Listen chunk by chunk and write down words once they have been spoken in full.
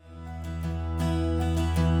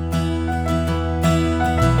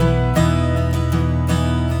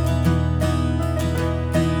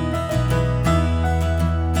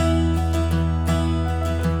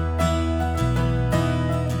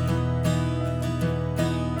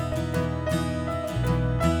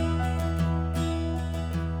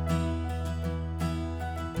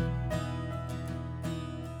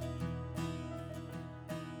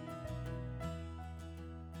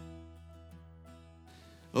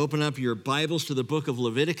open up your Bibles to the book of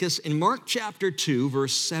Leviticus. In Mark chapter 2,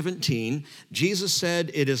 verse 17, Jesus said,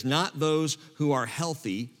 "It is not those who are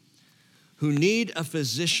healthy who need a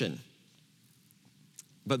physician,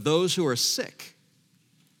 but those who are sick."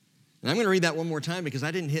 And I'm going to read that one more time because I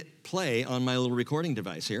didn't hit play on my little recording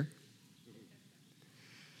device here.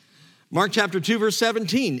 Mark chapter 2, verse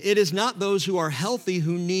 17, "It is not those who are healthy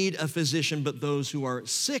who need a physician, but those who are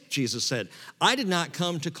sick," Jesus said. "I did not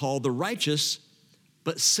come to call the righteous,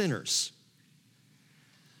 but sinners."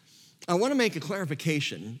 I want to make a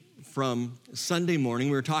clarification from Sunday morning.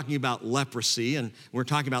 We were talking about leprosy, and we're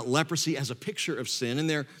talking about leprosy as a picture of sin. And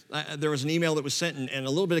there was an email that was sent and a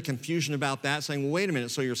little bit of confusion about that, saying, well, wait a minute,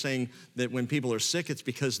 so you're saying that when people are sick, it's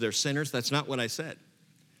because they're sinners? That's not what I said.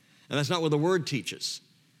 And that's not what the word teaches.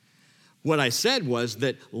 What I said was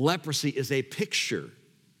that leprosy is a picture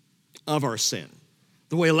of our sin.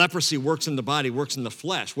 The way leprosy works in the body works in the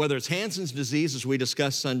flesh, whether it's Hansen's disease, as we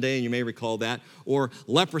discussed Sunday, and you may recall that, or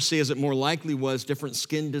leprosy, as it more likely was, different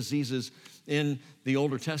skin diseases in the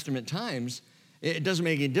Older Testament times. It doesn't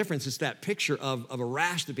make any difference. It's that picture of a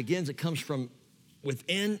rash that it comes from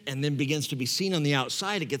within and then begins to be seen on the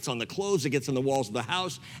outside. It gets on the clothes, it gets on the walls of the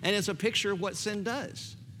house, and it's a picture of what sin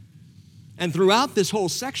does. And throughout this whole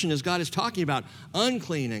section, as God is talking about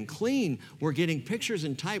unclean and clean, we're getting pictures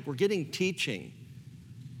and type, we're getting teaching.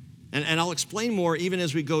 And I'll explain more even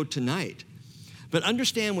as we go tonight. But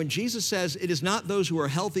understand, when Jesus says it is not those who are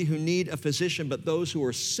healthy who need a physician, but those who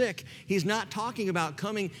are sick, he's not talking about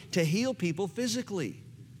coming to heal people physically,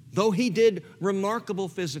 though he did remarkable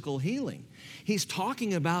physical healing. He's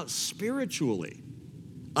talking about spiritually.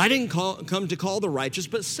 I didn't come to call the righteous,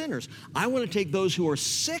 but sinners. I want to take those who are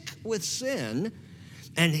sick with sin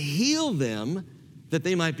and heal them that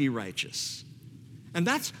they might be righteous. And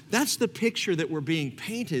that's the picture that we're being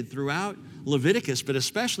painted throughout Leviticus, but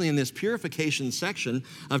especially in this purification section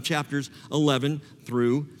of chapters 11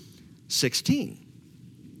 through 16.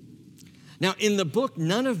 Now, in the book,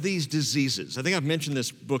 None of These Diseases, I think I've mentioned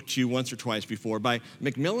this book to you once or twice before, by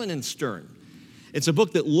Macmillan and Stern. It's a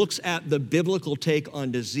book that looks at the biblical take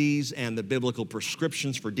on disease and the biblical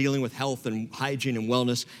prescriptions for dealing with health and hygiene and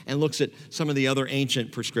wellness, and looks at some of the other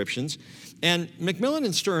ancient prescriptions. And Macmillan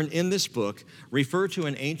and Stern, in this book, refer to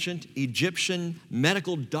an ancient Egyptian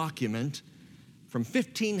medical document from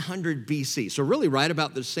 1500 BC. So really right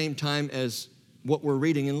about the same time as what we're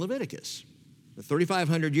reading in Leviticus.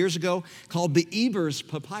 3,500 years ago, called the Ebers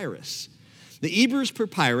Papyrus. The Ebers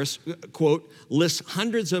Papyrus, quote, lists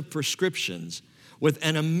hundreds of prescriptions with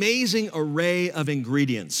an amazing array of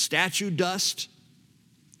ingredients: statue dust,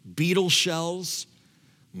 beetle shells,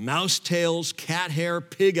 mouse tails, cat hair,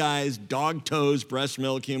 pig eyes, dog toes, breast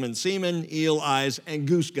milk, human semen, eel eyes, and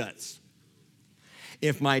goose guts.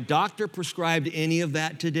 If my doctor prescribed any of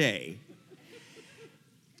that today,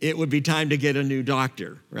 it would be time to get a new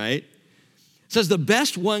doctor, right? It says the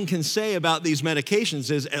best one can say about these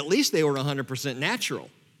medications is at least they were 100%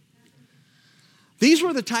 natural. These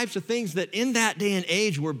were the types of things that in that day and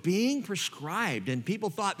age were being prescribed, and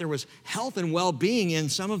people thought there was health and well-being in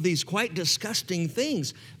some of these quite disgusting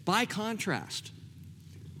things. By contrast,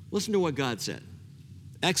 listen to what God said.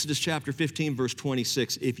 Exodus chapter 15, verse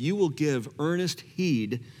 26, "If you will give earnest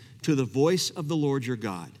heed to the voice of the Lord your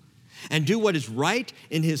God, and do what is right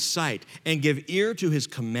in his sight, and give ear to his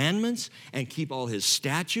commandments, and keep all his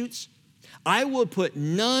statutes, I will put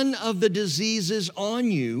none of the diseases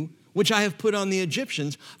on you which I have put on the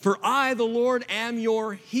Egyptians, for I, the Lord, am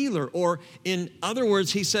your healer." Or in other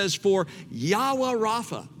words, he says, for Yahweh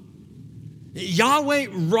Rapha. Yahweh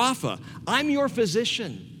Rapha, I'm your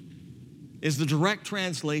physician, is the direct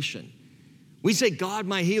translation. We say God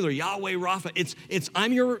my healer, Yahweh Rapha. It's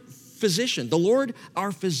I'm your physician, the Lord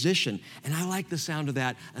our physician. And I like the sound of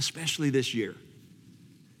that, especially this year.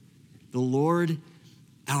 The Lord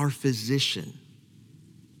our physician.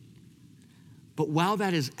 But while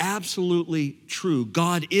that is absolutely true,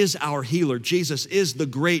 God is our healer, Jesus is the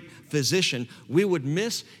great physician, we would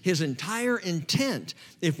miss his entire intent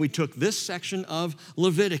if we took this section of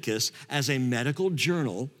Leviticus as a medical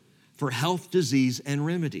journal for health, disease, and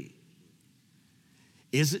remedy.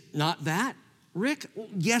 Is it not that, Rick?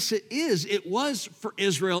 Yes, it is. It was for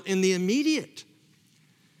Israel in the immediate.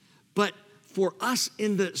 But for us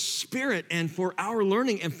in the spirit and for our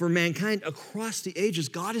learning and for mankind across the ages,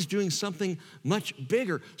 God is doing something much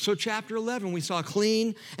bigger. So chapter 11, we saw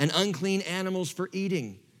clean and unclean animals for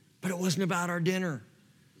eating, but it wasn't about our dinner.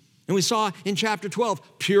 And we saw in chapter 12,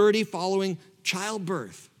 purity following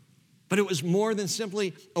childbirth, but it was more than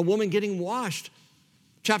simply a woman getting washed.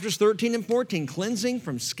 Chapters 13 and 14, cleansing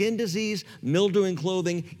from skin disease, mildew in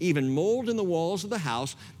clothing, even mold in the walls of the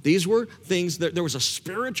house. These were things that there was a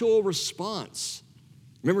spiritual response.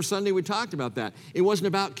 Remember Sunday we talked about that. It wasn't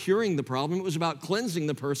about curing the problem. It was about cleansing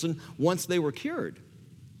the person once they were cured.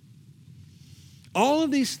 All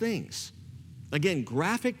of these things, again,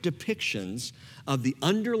 graphic depictions of the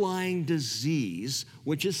underlying disease,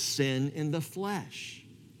 which is sin in the flesh.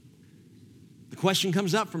 The question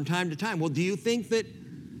comes up from time to time, well, do you think that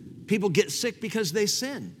people get sick because they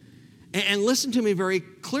sin? And listen to me very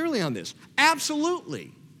clearly on this.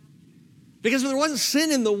 Absolutely. Because if there wasn't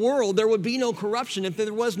sin in the world, there would be no corruption. If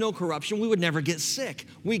there was no corruption, we would never get sick.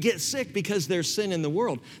 We get sick because there's sin in the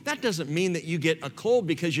world. That doesn't mean that you get a cold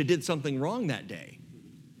because you did something wrong that day.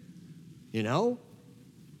 You know?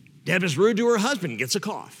 Deb is rude to her husband, gets a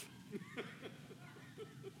cough.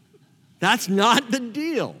 That's not the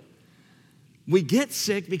deal. We get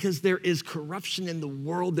sick because there is corruption in the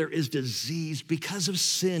world. There is disease because of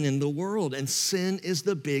sin in the world. And sin is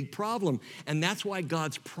the big problem. And that's why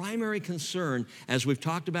God's primary concern, as we've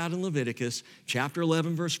talked about in Leviticus, chapter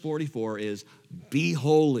 11, verse 44, is be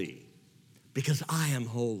holy because I am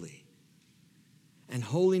holy. And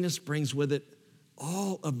holiness brings with it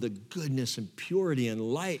all of the goodness and purity and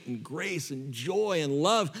light and grace and joy and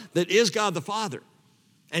love that is God the Father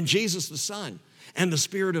and Jesus the Son and the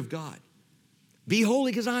Spirit of God. Be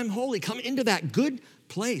holy because I'm holy. Come into that good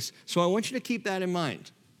place. So I want you to keep that in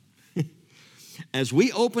mind. As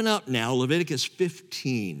we open up now Leviticus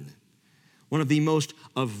 15, one of the most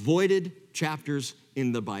avoided chapters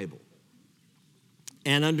in the Bible.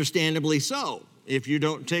 And understandably so, if you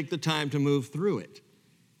don't take the time to move through it.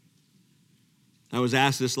 I was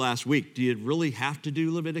asked this last week, do you really have to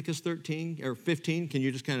do Leviticus 13 or 15? Can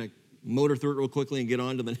you just kind of motor through it real quickly and get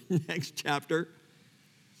on to the next chapter?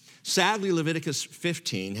 Sadly, Leviticus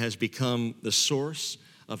 15 has become the source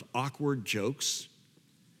of awkward jokes,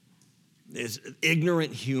 is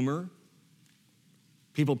ignorant humor,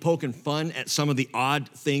 people poking fun at some of the odd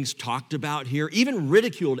things talked about here, even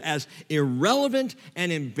ridiculed as irrelevant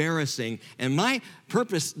and embarrassing. And my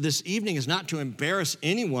purpose this evening is not to embarrass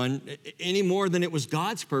anyone any more than it was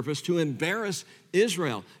God's purpose to embarrass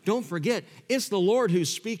Israel. Don't forget, it's the Lord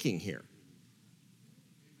who's speaking here.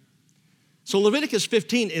 So Leviticus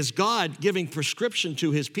 15 is God giving prescription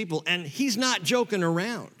to his people, and he's not joking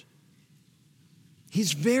around.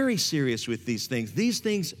 He's very serious with these things. These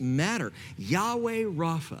things matter. Yahweh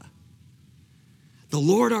Rapha, the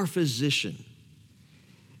Lord our physician,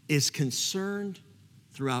 is concerned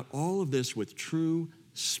throughout all of this with true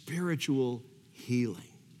spiritual healing.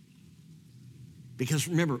 Because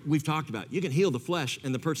remember, we've talked about, you can heal the flesh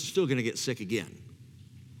and the person's still going to get sick again.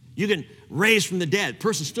 You can raise from the dead,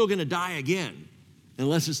 person's still going to die again,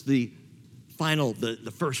 unless it's the final,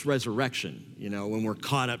 the first resurrection, you know, when we're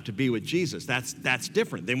caught up to be with Jesus. That's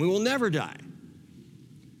different. Then we will never die.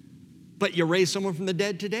 But you raise someone from the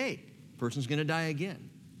dead today, person's going to die again.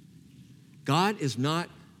 God is not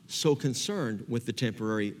so concerned with the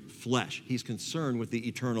temporary flesh. He's concerned with the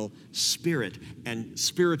eternal spirit, and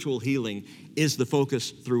spiritual healing is the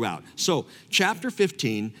focus throughout. So, chapter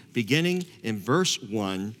 15, beginning in verse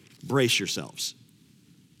 1, brace yourselves.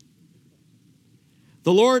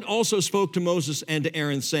 The Lord also spoke to Moses and to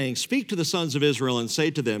Aaron, saying, "Speak to the sons of Israel and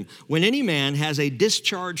say to them, when any man has a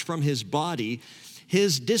discharge from his body,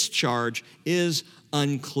 his discharge is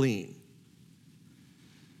unclean."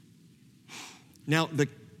 Now, the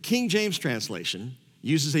King James translation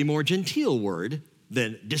uses a more genteel word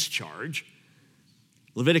than discharge.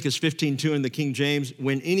 Leviticus 15:2 in the King James,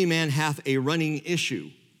 when any man hath a running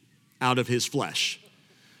issue out of his flesh.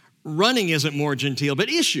 Running isn't more genteel, but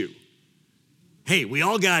issue. Hey, we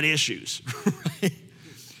all got issues, right?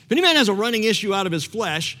 If any man has a running issue out of his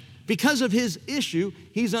flesh, because of his issue,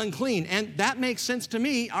 he's unclean. And that makes sense to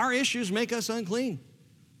me. Our issues make us unclean.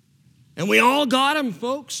 And we all got them,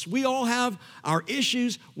 folks. We all have our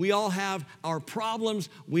issues. We all have our problems.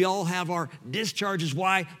 We all have our discharges.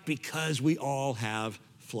 Why? Because we all have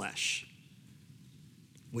flesh.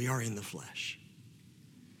 We are in the flesh.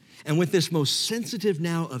 And with this most sensitive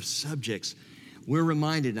now of subjects, we're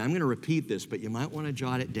reminded, and I'm going to repeat this, but you might want to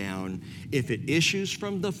jot it down. If it issues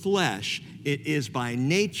from the flesh, it is by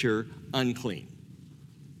nature unclean.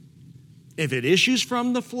 If it issues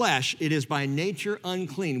from the flesh, it is by nature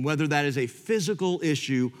unclean, whether that is a physical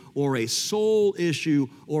issue or a soul issue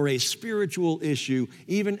or a spiritual issue,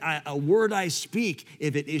 even a word I speak,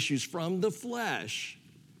 if it issues from the flesh,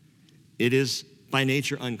 it is by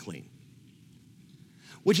nature unclean.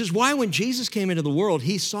 Which is why when Jesus came into the world,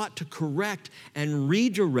 he sought to correct and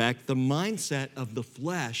redirect the mindset of the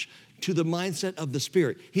flesh to the mindset of the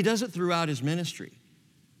spirit. He does it throughout his ministry.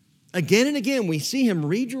 Again and again, we see him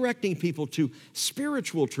redirecting people to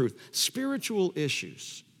spiritual truth, spiritual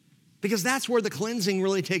issues, because that's where the cleansing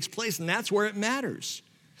really takes place, and that's where it matters.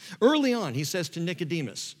 Early on, he says to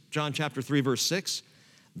Nicodemus, John chapter 3, verse 6,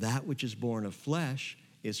 that which is born of flesh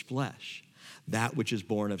is flesh. That which is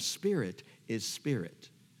born of spirit is spirit.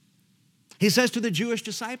 He says to the Jewish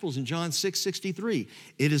disciples in John 6:63,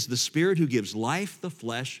 it is the spirit who gives life, the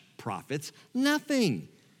flesh profits nothing.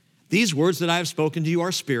 These words that I have spoken to you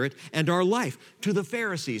are spirit and are life. To the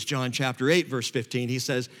Pharisees, John chapter 8, verse 15, he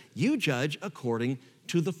says, you judge according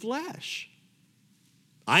to the flesh.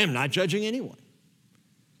 I am not judging anyone.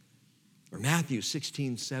 Or Matthew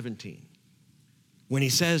 16:17, when he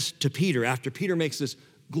says to Peter, after Peter makes this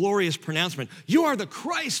glorious pronouncement, you are the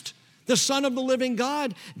Christ, the Son of the living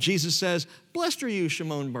God. Jesus says, blessed are you,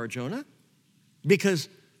 Shimon Bar-Jonah, because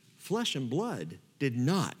flesh and blood did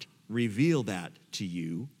not reveal that to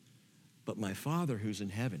you, but my Father who's in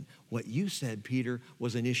heaven. What you said, Peter,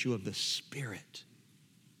 was an issue of the Spirit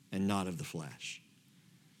and not of the flesh.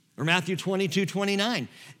 Or Matthew 22:29,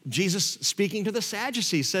 Jesus speaking to the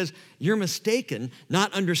Sadducees says, you're mistaken,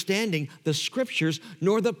 not understanding the scriptures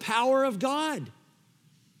nor the power of God.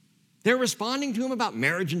 They're responding to him about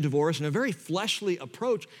marriage and divorce in a very fleshly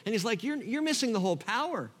approach, and he's like, you're missing the whole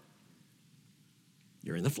power.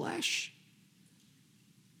 You're in the flesh.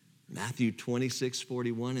 Matthew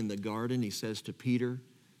 26:41, in the garden, he says to Peter,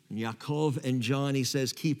 and Yaakov and John, he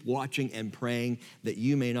says, keep watching and praying that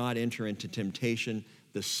you may not enter into temptation.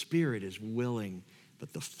 The spirit is willing,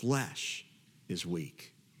 but the flesh is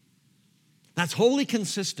weak. That's wholly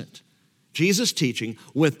consistent. Jesus' teaching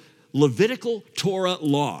with Levitical Torah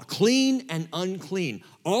law, clean and unclean.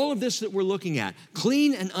 All of this that we're looking at,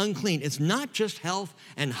 clean and unclean, it's not just health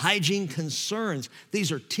and hygiene concerns.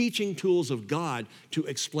 These are teaching tools of God to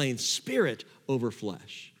explain spirit over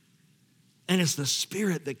flesh. And it's the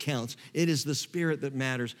spirit that counts. It is the spirit that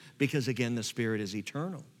matters because, again, the spirit is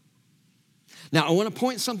eternal. Now, I want to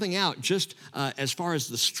point something out just as far as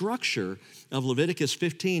the structure of Leviticus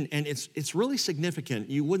 15, and it's really significant.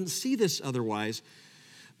 You wouldn't see this otherwise.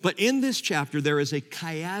 But in this chapter, there is a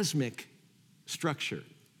chiasmic structure.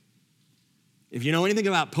 If you know anything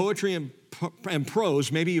about poetry and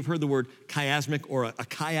prose, maybe you've heard the word chiasmic or a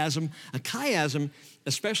chiasm. A chiasm,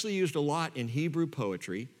 especially used a lot in Hebrew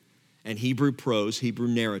poetry and Hebrew prose, Hebrew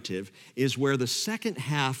narrative, is where the second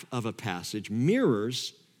half of a passage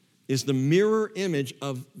is the mirror image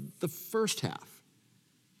of the first half.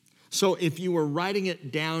 So if you were writing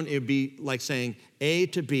it down, it would be like saying A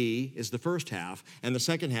to B is the first half, and the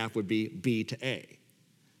second half would be B to A.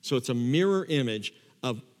 So it's a mirror image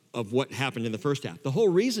of what happened in the first half. The whole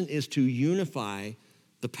reason is to unify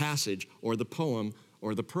the passage or the poem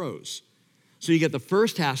or the prose. So you get the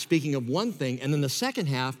first half speaking of one thing, and then the second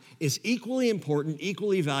half is equally important,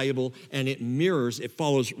 equally valuable, and it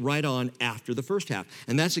follows right on after the first half.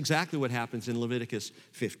 And that's exactly what happens in Leviticus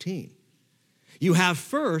 15. You have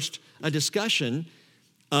first a discussion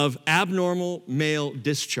of abnormal male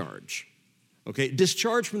discharge. Okay,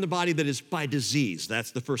 discharge from the body that is by disease.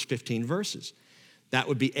 That's the first 15 verses. That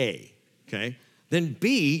would be A, okay? Then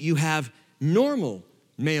B, you have normal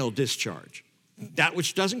male discharge. That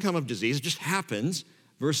which doesn't come of disease, it just happens,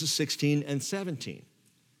 verses 16 and 17.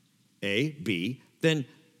 A, B. Then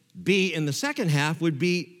B in the second half would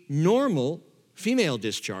be normal female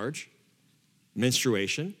discharge,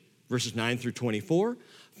 menstruation, verses 9 through 24,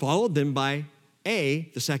 followed then by A,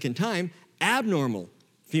 the second time, abnormal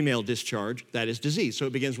female discharge, that is disease. So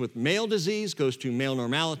it begins with male disease, goes to male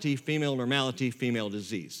normality, female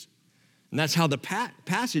disease. And that's how the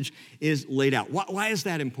passage is laid out. Why is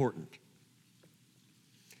that important?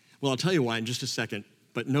 Well, I'll tell you why in just a second,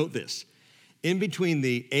 but note this. In between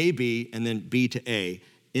the A, B, and then B to A,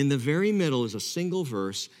 in the very middle is a single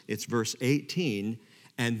verse. It's verse 18,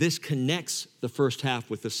 and this connects the first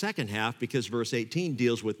half with the second half because verse 18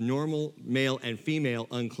 deals with normal male and female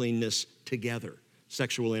uncleanness together,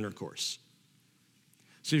 sexual intercourse.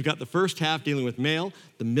 So you've got the first half dealing with male,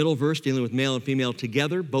 the middle verse dealing with male and female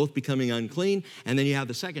together, both becoming unclean, and then you have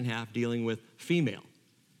the second half dealing with female.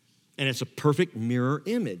 And it's a perfect mirror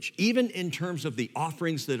image, even in terms of the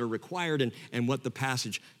offerings that are required and what the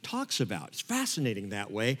passage talks about. It's fascinating that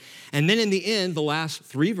way. And then in the end, the last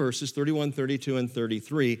three verses, 31, 32, and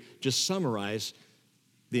 33, just summarize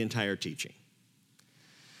the entire teaching.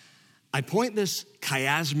 I point this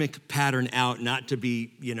chiasmic pattern out not to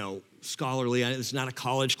be, scholarly. It's not a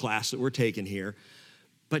college class that we're taking here,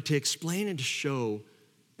 but to explain and to show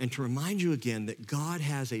and to remind you again that God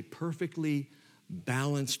has a perfectly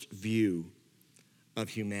balanced view of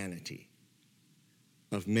humanity,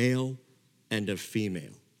 of male and of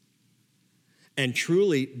female. and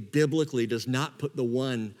truly, biblically, does not put the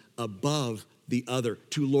one above the other,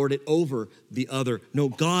 to lord it over the other. No,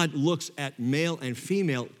 God looks at male and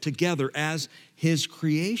female together as his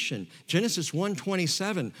creation. Genesis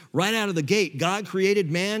 1:27, right out of the gate, God created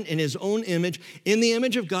man in his own image. In the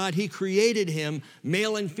image of God, he created him,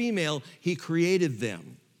 male and female, he created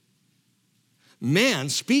them. Man,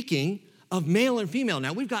 speaking of male and female.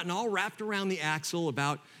 Now, we've gotten all wrapped around the axle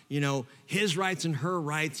about, his rights and her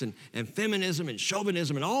rights and feminism and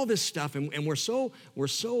chauvinism and all this stuff, and we have so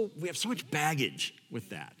much baggage with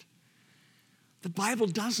that. The Bible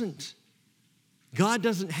doesn't. God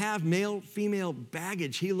doesn't have male-female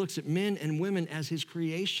baggage. He looks at men and women as his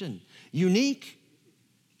creation. Unique,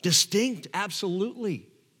 distinct, absolutely.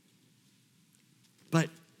 But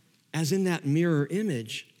as in that mirror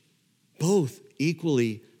image, both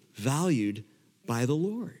equally valued by the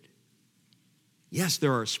Lord. Yes,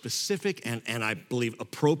 there are specific and I believe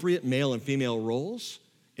appropriate male and female roles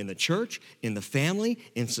in the church, in the family,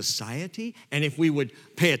 in society. And if we would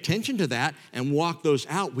pay attention to that and walk those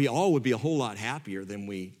out, we all would be a whole lot happier than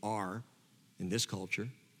we are in this culture.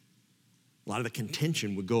 A lot of the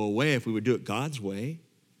contention would go away if we would do it God's way.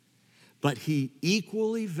 But he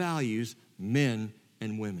equally values men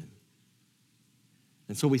and women.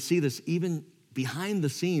 And so we see this even behind the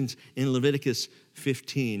scenes in Leviticus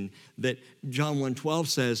 15, that John 1:12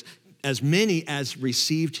 says, as many as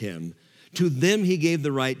received him, to them he gave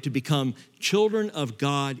the right to become children of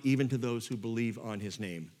God, even to those who believe on his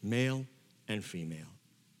name, male and female.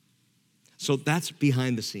 So that's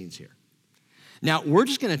behind the scenes here. Now, we're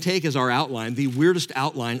just going to take as our outline the weirdest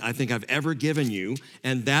outline I think I've ever given you,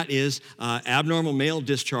 and that is abnormal male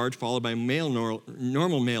discharge followed by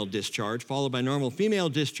normal male discharge, followed by normal female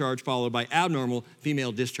discharge, followed by abnormal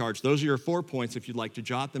female discharge. Those are your 4 points if you'd like to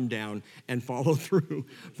jot them down and follow through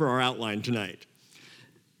for our outline tonight.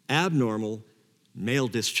 Abnormal male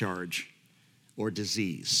discharge or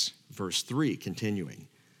disease. Verse 3, continuing.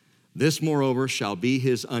 This, moreover, shall be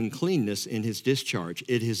his uncleanness in his discharge.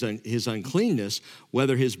 It is his uncleanness,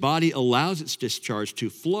 whether his body allows its discharge to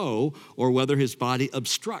flow or whether his body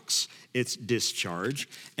obstructs its discharge.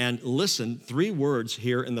 And listen, 3 words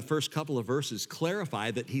here in the first couple of verses clarify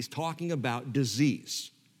that he's talking about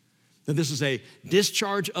disease. That this is a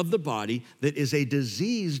discharge of the body that is a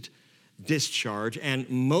diseased discharge, and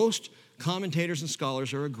most commentators and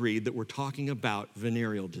scholars are agreed that we're talking about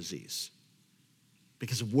venereal disease,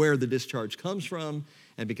 because of where the discharge comes from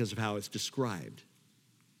and because of how it's described.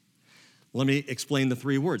 Let me explain the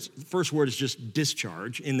 3 words. The first word is just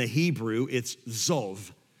discharge. In the Hebrew, it's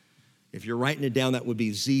zov. If you're writing it down, that would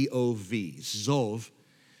be Z-O-V, zov.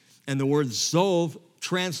 And the word zov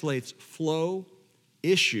translates flow,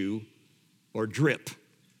 issue, or drip.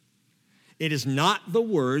 It is not the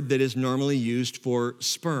word that is normally used for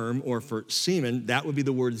sperm or for semen. That would be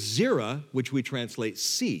the word zera, which we translate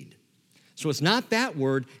seed. So it's not that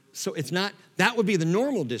word, so it's not, that would be the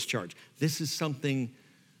normal discharge. This is something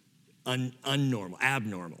unnormal,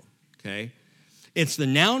 abnormal, okay? It's the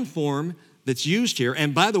noun form that's used here,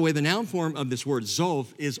 and by the way, the noun form of this word zov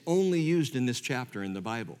is only used in this chapter in the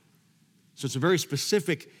Bible. So it's a very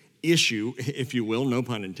specific issue, if you will, no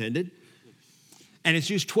pun intended. And it's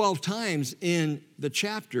used 12 times in the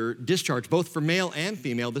chapter, discharge, both for male and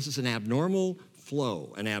female. This is an abnormal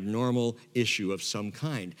flow, an abnormal issue of some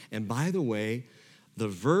kind. And by the way, the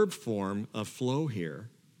verb form of flow here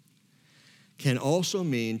can also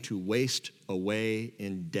mean to waste away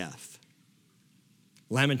in death.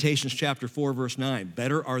 Lamentations chapter 4, verse 9,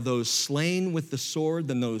 better are those slain with the sword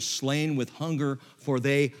than those slain with hunger, for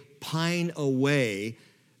they pine away,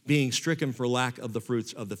 being stricken for lack of the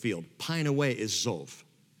fruits of the field. Pine away is zov.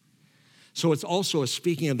 So it's also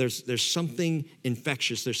speaking of there's something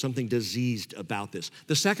infectious, there's something diseased about this.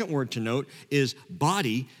 The second word to note is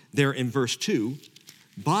body, there in verse 2.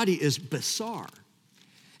 Body is basar.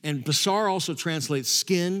 And basar also translates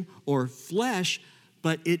skin or flesh,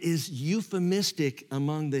 but it is euphemistic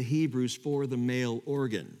among the Hebrews for the male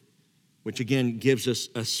organ, which again gives us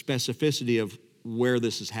a specificity of where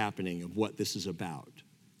this is happening, of what this is about.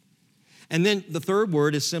 And then the third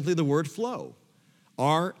word is simply the word flow.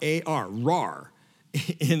 R-A-R, rar,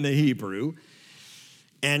 in the Hebrew,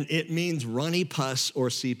 and it means runny pus or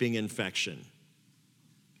seeping infection.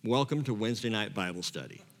 Welcome to Wednesday night Bible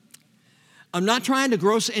study. I'm not trying to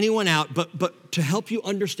gross anyone out, but to help you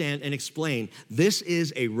understand and explain, this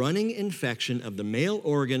is a running infection of the male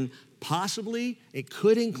organ. Possibly, it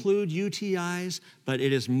could include UTIs, but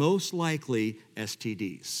it is most likely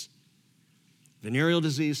STDs. Venereal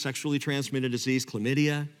disease, sexually transmitted disease,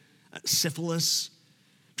 chlamydia, syphilis,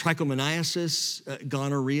 trichomoniasis,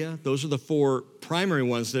 gonorrhea. Those are the 4 primary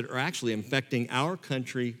ones that are actually infecting our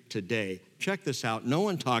country today. Check this out. No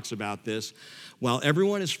one talks about this. While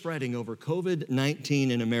everyone is fretting over COVID-19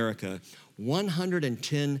 in America,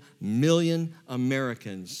 110 million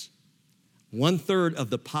Americans, 1/3 of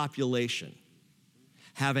the population,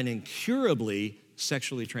 have an incurably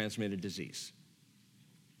sexually transmitted disease.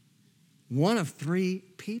 1 of 3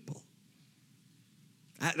 people.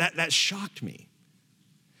 That shocked me.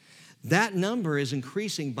 That number is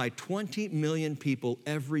increasing by 20 million people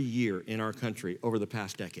every year in our country over the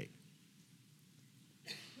past decade.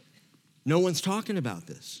 No one's talking about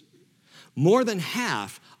this. More than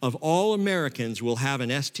half of all Americans will have an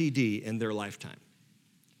STD in their lifetime.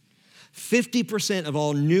 50% of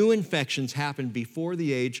all new infections happen before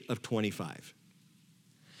the age of 25.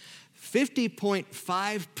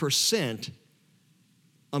 50.5%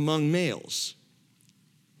 among males.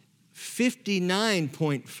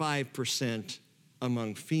 59.5%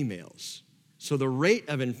 among females. So the rate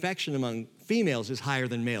of infection among females is higher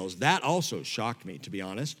than males. That also shocked me, to be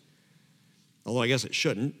honest. Although I guess it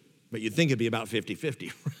shouldn't, but you'd think it'd be about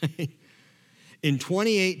 50-50, right? In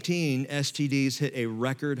 2018, STDs hit a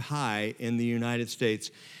record high in the United States,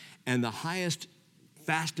 and the highest,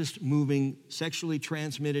 fastest moving sexually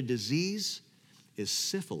transmitted disease is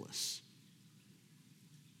syphilis,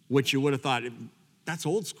 which you would have thought, that's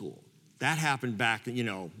old school. That happened back,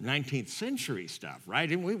 19th century stuff,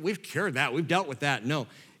 right? And we've cured that. We've dealt with that. No,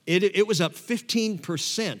 it was up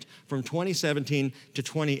 15% from 2017 to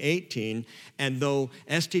 2018. And though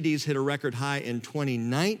STDs hit a record high in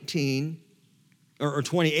 2019, or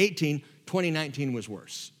 2018, 2019 was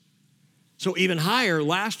worse. So even higher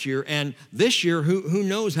last year, and this year, who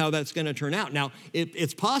knows how that's going to turn out. Now,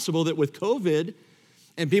 it's possible that with COVID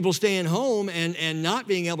and people staying home and not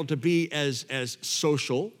being able to be as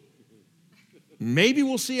social, maybe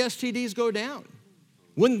we'll see STDs go down.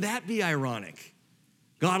 Wouldn't that be ironic?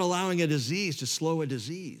 God allowing a disease to slow a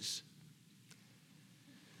disease.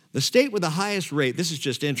 The state with the highest rate, this is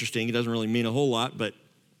just interesting, it doesn't really mean a whole lot, but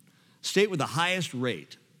state with the highest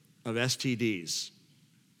rate of STDs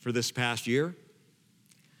for this past year,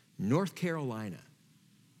 North Carolina.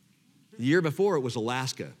 The year before it was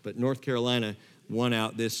Alaska, but North Carolina won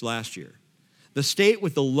out this last year. The state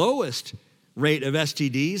with the lowest rate of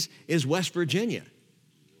STDs is West Virginia,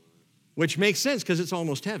 which makes sense because it's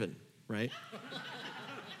almost heaven, right?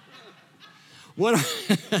 What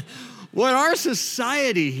our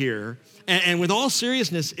society here, and with all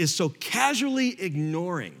seriousness, is so casually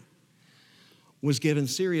ignoring was given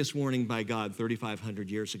serious warning by God 3,500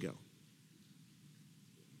 years ago.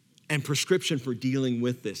 And prescription for dealing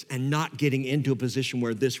with this and not getting into a position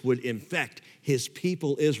where this would infect his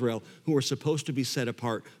people Israel, who are supposed to be set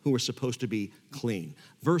apart, who are supposed to be clean.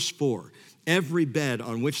 Verse 4, every bed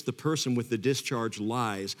on which the person with the discharge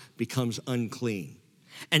lies becomes unclean,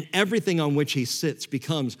 and everything on which he sits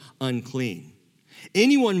becomes unclean.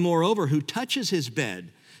 Anyone, moreover, who touches his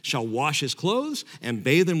bed shall wash his clothes and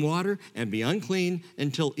bathe in water and be unclean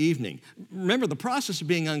until evening. Remember, the process of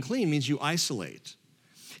being unclean means you isolate.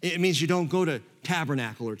 It means you don't go to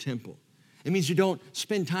tabernacle or temple. It means you don't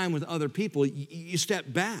spend time with other people. You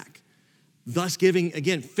step back, thus giving,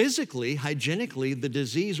 again, physically, hygienically, the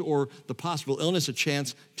disease or the possible illness a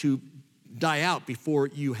chance to die out before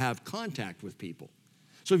you have contact with people.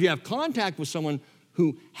 So if you have contact with someone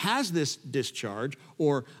who has this discharge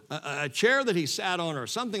or a chair that he sat on or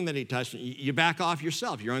something that he touched, you back off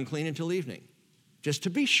yourself. You're unclean until evening. Just to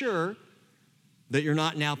be sure that you're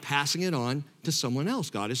not now passing it on to someone else.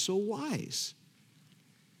 God is so wise.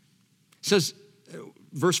 It says,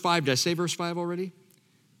 verse 5, did I say verse 5 already?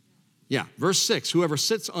 Yeah, verse 6, whoever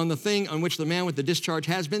sits on the thing on which the man with the discharge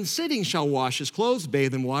has been sitting shall wash his clothes,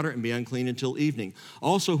 bathe in water, and be unclean until evening.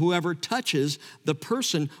 Also, whoever touches the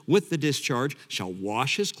person with the discharge shall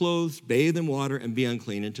wash his clothes, bathe in water, and be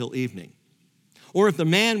unclean until evening. Or if the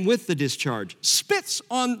man with the discharge spits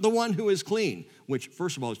on the one who is clean, which,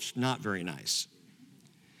 first of all, is not very nice,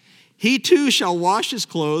 he too shall wash his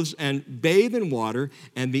clothes and bathe in water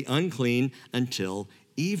and be unclean until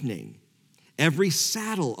evening. Every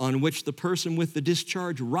saddle on which the person with the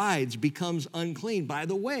discharge rides becomes unclean. By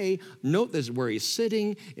the way, note this is where he's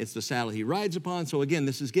sitting. It's the saddle he rides upon. So again,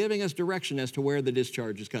 this is giving us direction as to where the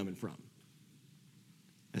discharge is coming from,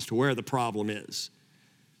 as to where the problem is.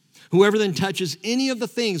 Whoever then touches any of the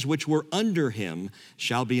things which were under him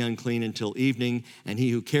shall be unclean until evening, and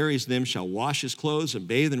he who carries them shall wash his clothes and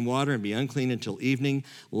bathe in water and be unclean until evening.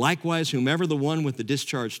 Likewise, whomever the one with the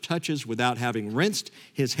discharge touches without having rinsed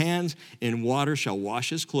his hands in water shall wash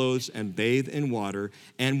his clothes and bathe in water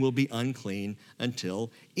and will be unclean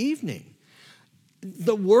until evening.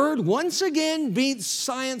 the word once again beats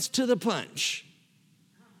science to the punch.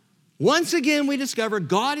 Once again, we discover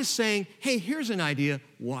God is saying, hey, here's an idea,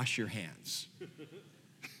 wash your hands.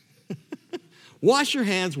 Wash your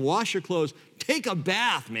hands, wash your clothes, take a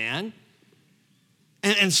bath, man.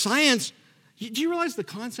 And science, do you realize the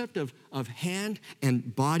concept of hand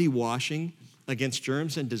and body washing against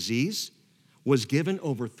germs and disease was given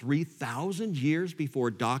over 3,000 years before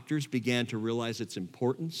doctors began to realize its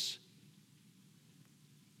importance?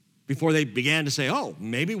 Before they began to say, oh,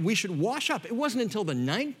 maybe we should wash up. It wasn't until the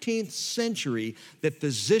 19th century that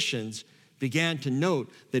physicians began to note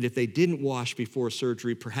that if they didn't wash before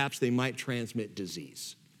surgery, perhaps they might transmit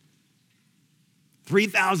disease.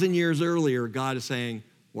 3,000 years earlier, God is saying,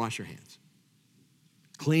 wash your hands.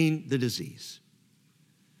 Clean the disease.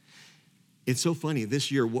 It's so funny, this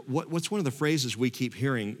year, what's one of the phrases we keep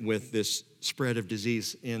hearing with this spread of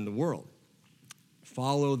disease in the world?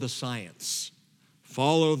 Follow the science.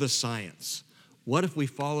 Follow the science. What if we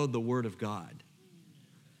followed the Word of God?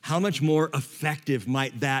 How much more effective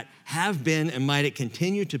might that have been and might it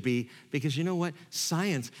continue to be? Because you know what?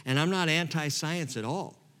 Science, and I'm not anti-science at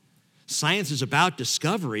all. Science is about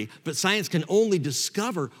discovery, but science can only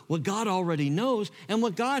discover what God already knows and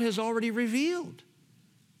what God has already revealed.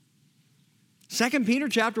 2 Peter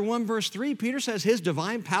chapter 1, verse 3, Peter says, his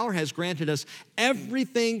divine power has granted us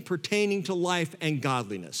everything pertaining to life and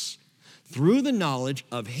godliness through the knowledge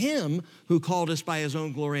of him who called us by his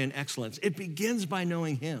own glory and excellence. It begins by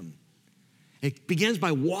knowing him. It begins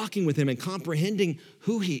by walking with him and comprehending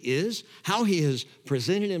who he is, how he has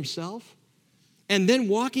presented himself, and then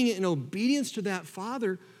walking in obedience to that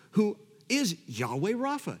Father who is Yahweh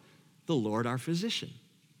Rapha, the Lord our physician.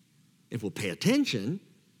 If we'll pay attention,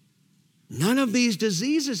 none of these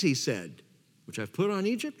diseases, he said, which I've put on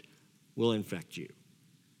Egypt, will infect you.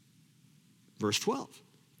 Verse 12.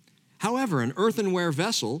 However, an earthenware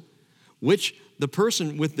vessel, which the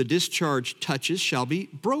person with the discharge touches, shall be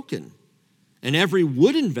broken, and every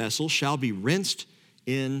wooden vessel shall be rinsed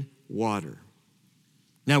in water.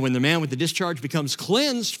 Now, when the man with the discharge becomes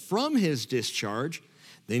cleansed from his discharge,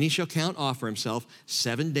 then he shall count off for himself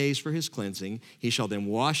 7 days for his cleansing. He shall then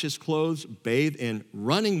wash his clothes, bathe in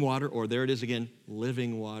running water, or there it is again,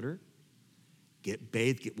 living water. Get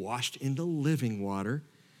bathed, get washed in the living water,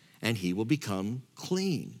 and he will become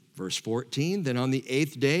clean. Verse 14, then on the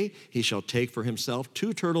 8th day he shall take for himself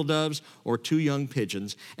 2 turtle doves or 2 young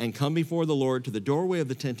pigeons and come before the Lord to the doorway of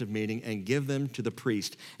the tent of meeting and give them to the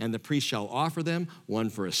priest. And the priest shall offer them, one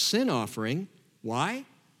for a sin offering. Why?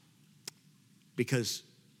 Because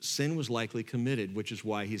sin was likely committed, which is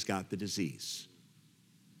why he's got the disease.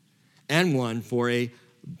 And one for a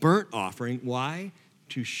burnt offering. Why?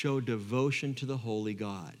 To show devotion to the holy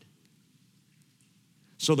God.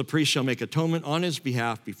 So the priest shall make atonement on his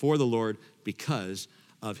behalf before the Lord because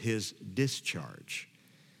of his discharge.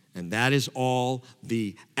 And that is all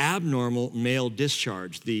the abnormal male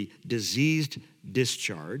discharge, the diseased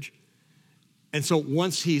discharge. And so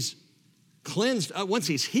once he's cleansed, once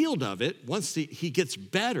he's healed of it, once he gets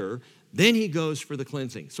better, then he goes for the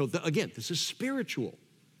cleansing. So again, this is spiritual.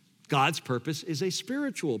 God's purpose is a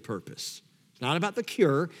spiritual purpose. It's not about the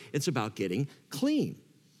cure, it's about getting clean.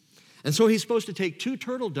 And so he's supposed to take 2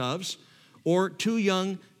 turtle doves or 2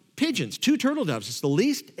 young pigeons. 2 turtle doves. It's the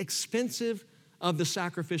least expensive of the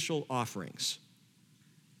sacrificial offerings.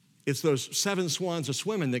 It's those 7 swans a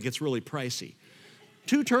swimming that gets really pricey.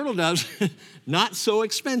 2 turtle doves, not so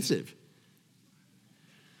expensive.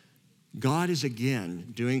 God is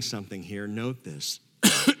again doing something here. Note this.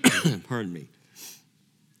 Pardon me.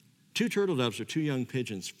 2 turtle doves or 2 young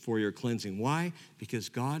pigeons for your cleansing. Why? Because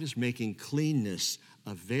God is making cleanness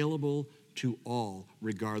available to all,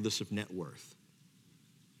 regardless of net worth.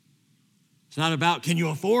 It's not about, can you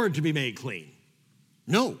afford to be made clean?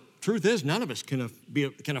 No, truth is, none of us can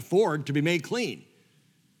afford to be made clean.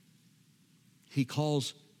 He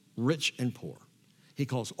calls rich and poor. He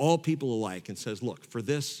calls all people alike and says, look, for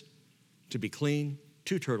this to be clean,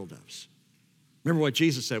 2 turtle doves. Remember what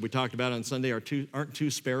Jesus said, we talked about on Sunday, aren't 2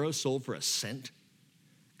 sparrows sold for a cent?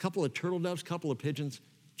 A couple of turtle doves, couple of pigeons,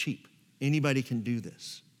 cheap. Anybody can do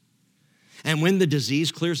this. And when the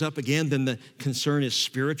disease clears up again, then the concern is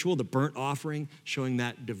spiritual, the burnt offering, showing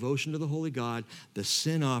that devotion to the holy God, the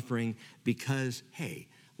sin offering, because, hey,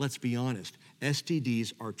 let's be honest,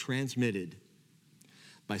 STDs are transmitted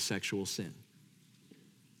by sexual sin.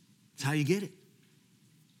 That's how you get it.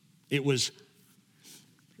 It was,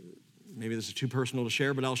 maybe this is too personal to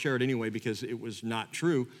share, but I'll share it anyway because it was not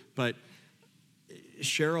true, but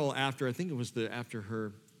Cheryl, after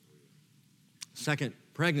her second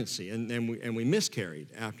pregnancy, and we miscarried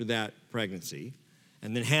after that pregnancy,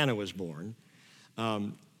 and then Hannah was born.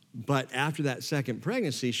 But after that second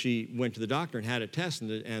pregnancy, she went to the doctor and had a test,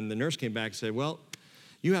 and the nurse came back and said, well,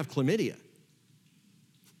 you have chlamydia.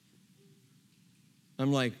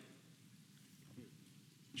 I'm like,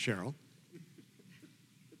 Cheryl?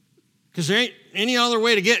 Because there ain't any other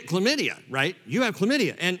way to get chlamydia, right? You have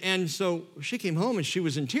chlamydia. And so she came home and she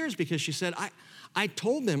was in tears because she said, I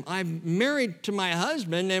told them I'm married to my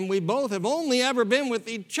husband and we both have only ever been with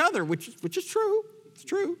each other, which is true. It's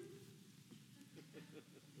true.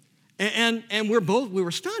 And we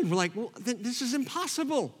were stunned. We're like, well, this is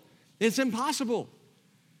impossible. It's impossible.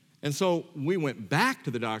 And so we went back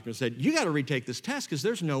to the doctor and said, you got to retake this test because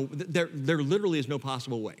there literally is no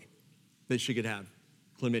possible way that she could have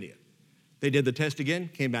chlamydia. They did the test again,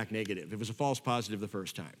 came back negative. It was a false positive the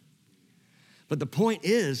first time. But the point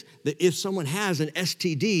is that if someone has an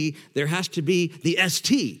STD, there has to be the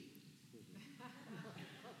ST.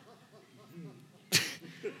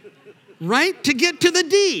 Right? To get to the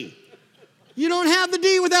D. You don't have the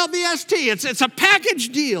D without the ST. It's a package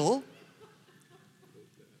deal.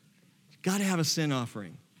 Got to have a sin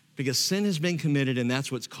offering because sin has been committed and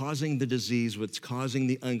that's what's causing the disease, what's causing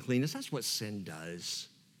the uncleanness. That's what sin does.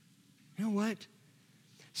 You know what?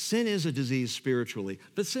 Sin is a disease spiritually,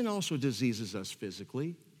 but sin also diseases us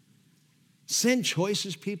physically. Sin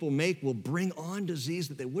choices people make will bring on disease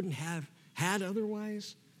that they wouldn't have had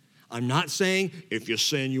otherwise. I'm not saying if you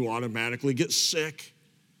sin, you automatically get sick.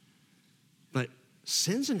 But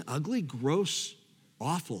sin's an ugly, gross,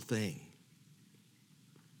 awful thing.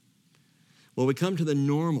 Well, we come to the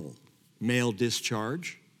normal male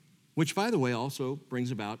discharge, which, by the way, also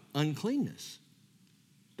brings about uncleanness.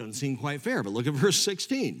 Doesn't seem quite fair, but look at verse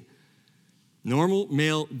 16. Normal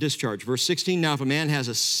male discharge. Verse 16, now if a man has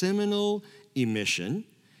a seminal emission,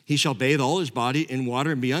 he shall bathe all his body in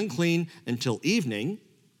water and be unclean until evening.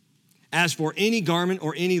 As for any garment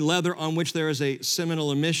or any leather on which there is a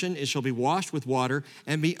seminal emission, it shall be washed with water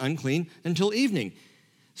and be unclean until evening.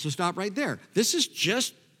 So stop right there. This is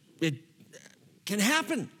just, it can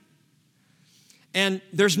happen. And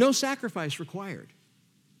there's no sacrifice required.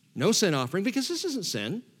 No sin offering, because this isn't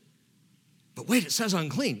sin. But wait, it says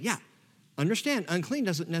unclean. Yeah, understand, unclean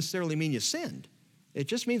doesn't necessarily mean you sinned. It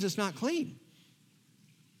just means it's not clean.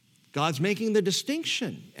 God's making the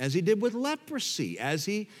distinction, as he did with leprosy, as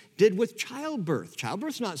he did with childbirth.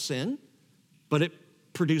 Childbirth's not sin, but it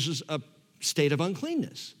produces a state of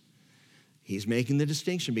uncleanness. He's making the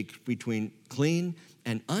distinction between clean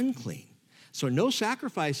and unclean. So no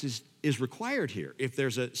sacrifice is required here. If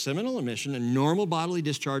there's a seminal emission, a normal bodily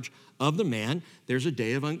discharge of the man, there's a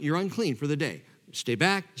day of you're unclean for the day. Stay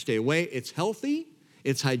back, stay away. It's healthy,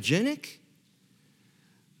 it's hygienic,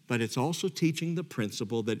 but it's also teaching the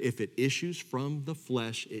principle that if it issues from the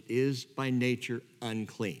flesh, it is by nature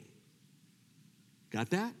unclean. Got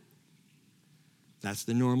that? That's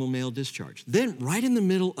the normal male discharge. Then right in the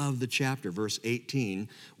middle of the chapter, verse 18,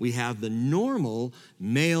 we have the normal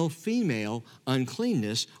male-female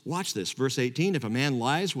uncleanness. Watch this, verse 18, if a man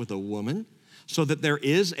lies with a woman so that there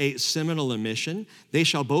is a seminal emission, they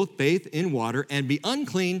shall both bathe in water and be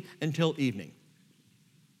unclean until evening.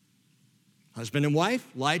 Husband and wife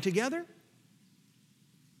lie together.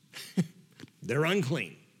 They're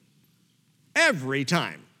unclean. Every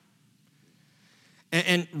time.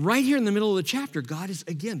 And right here in the middle of the chapter, God is,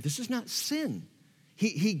 again, this is not sin.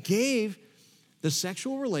 He gave the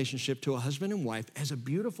sexual relationship to a husband and wife as a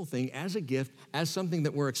beautiful thing, as a gift, as something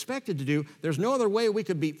that we're expected to do. There's no other way we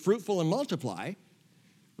could be fruitful and multiply,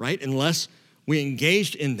 right, unless we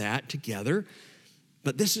engaged in that together.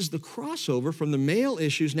 But this is the crossover from the male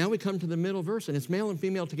issues. Now we come to the middle verse, and it's male and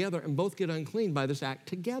female together, and both get unclean by this act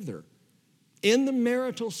together in the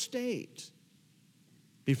marital state.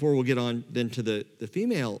 Before we'll get on then to the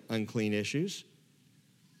female unclean issues,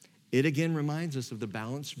 it again reminds us of the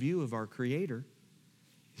balanced view of our Creator.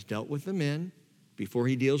 He's dealt with the men. Before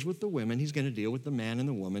he deals with the women, he's going to deal with the man and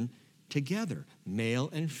the woman together. Male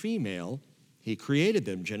and female, he created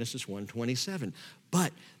them, Genesis 1:27.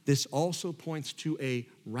 But this also points to a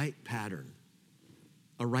right pattern.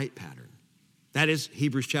 A right pattern. That is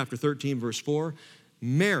Hebrews chapter 13, verse 4.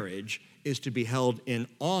 Marriage is to be held in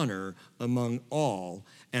honor among all,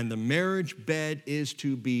 and the marriage bed is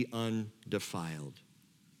to be undefiled.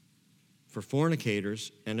 For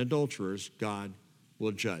fornicators and adulterers, God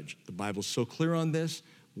will judge. The Bible's so clear on this.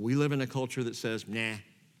 We live in a culture that says, nah,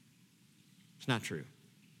 it's not true.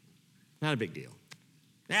 Not a big deal.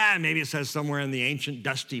 Maybe it says somewhere in the ancient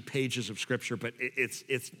dusty pages of Scripture, but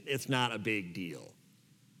it's not a big deal.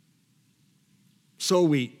 So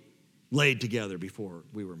we laid together before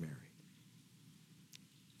we were married.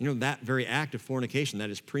 You know, that very act of fornication, that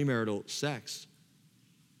is premarital sex,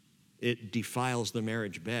 it defiles the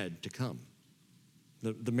marriage bed to come.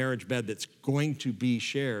 The marriage bed that's going to be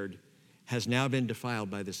shared has now been defiled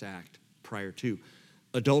by this act prior to.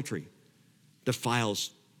 Adultery defiles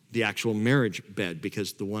the actual marriage bed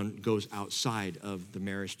because the one goes outside of the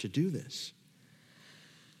marriage to do this.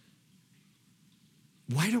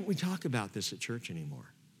 Why don't we talk about this at church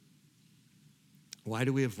anymore? Why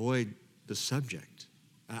do we avoid the subject?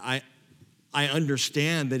 I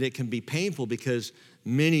understand that it can be painful because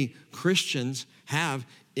many Christians have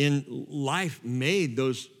in life made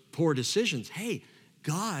those poor decisions. Hey,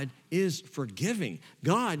 God is forgiving.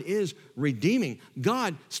 God is redeeming.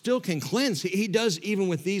 God still can cleanse. He does even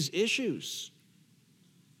with these issues.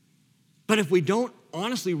 But if we don't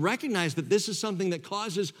honestly recognize that this is something that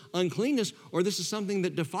causes uncleanness or this is something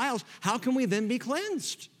that defiles, how can we then be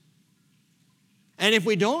cleansed? And if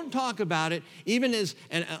we don't talk about it, even as,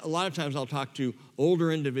 and a lot of times I'll talk to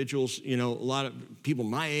older individuals, a lot of people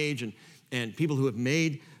my age and people who have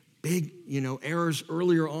made big, errors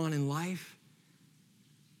earlier on in life.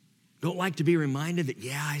 Don't like to be reminded that,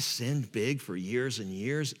 I sinned big for years and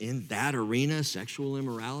years in that arena, sexual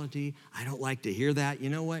immorality. I don't like to hear that. You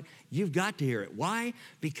know what? You've got to hear it. Why?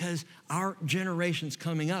 Because our generations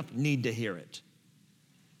coming up need to hear it.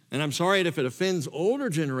 And I'm sorry if it offends older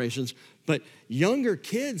generations, but younger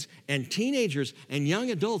kids and teenagers and young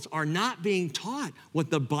adults are not being taught what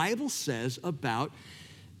the Bible says about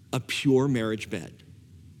a pure marriage bed.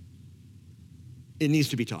 It needs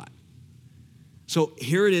to be taught. So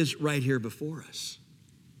here it is right here before us.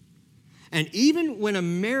 And even when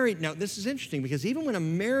now this is interesting because even when a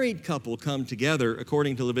married couple come together,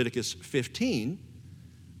 according to Leviticus 15,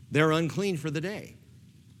 they're unclean for the day.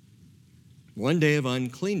 One day of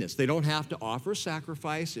uncleanness. They don't have to offer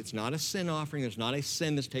sacrifice. It's not a sin offering. There's not a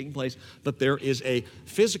sin that's taking place, but there is a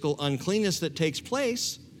physical uncleanness that takes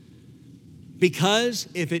place because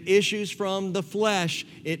if it issues from the flesh,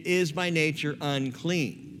 it is by nature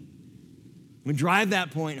unclean. We drive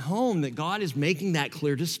that point home that God is making that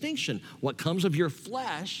clear distinction. What comes of your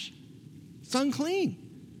flesh, it's unclean.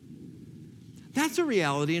 That's a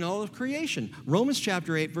reality in all of creation. Romans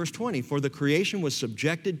chapter 8, verse 20, for the creation was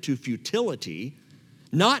subjected to futility,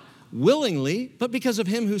 not willingly, but because of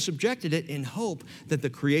him who subjected it in hope that the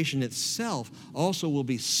creation itself also will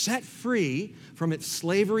be set free from its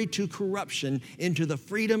slavery to corruption into the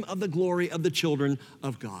freedom of the glory of the children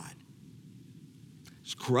of God.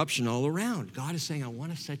 There's corruption all around. God is saying, I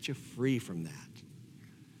want to set you free from that.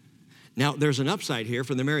 Now, there's an upside here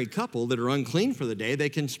for the married couple that are unclean for the day. They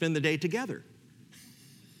can spend the day together.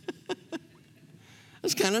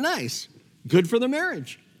 That's kind of nice. Good for the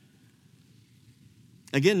marriage.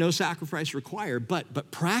 Again, no sacrifice required, but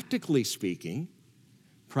practically speaking,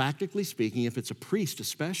 if it's a priest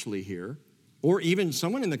especially here, or even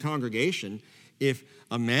someone in the congregation, if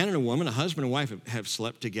a man and a woman, a husband and wife have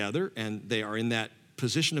slept together and they are in that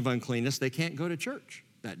position of uncleanness, they can't go to church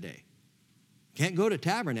that day. Can't go to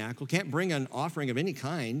tabernacle, can't bring an offering of any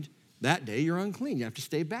kind that day. You're unclean. You have to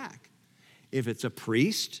stay back. If it's a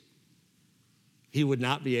priest, he would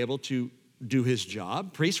not be able to do his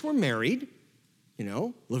job. Priests were married.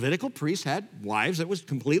 Levitical priests had wives. That was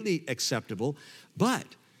completely acceptable. But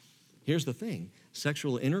here's the thing.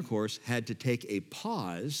 Sexual intercourse had to take a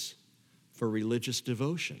pause for religious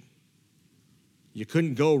devotion. You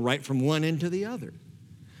couldn't go right from one end to the other.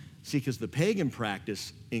 See, because the pagan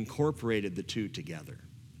practice incorporated the two together.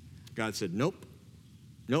 God said, nope.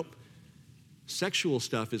 Sexual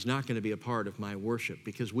stuff is not going to be a part of my worship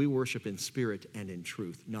because we worship in spirit and in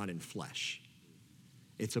truth, not in flesh.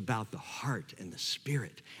 It's about the heart and the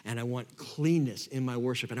spirit. And I want cleanness in my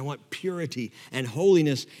worship. And I want purity and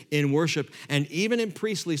holiness in worship and even in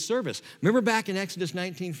priestly service. Remember back in Exodus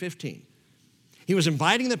 19:15. He was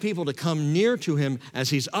inviting the people to come near to him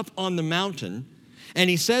as he's up on the mountain. And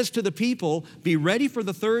he says to the people, be ready for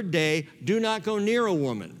the third day. Do not go near a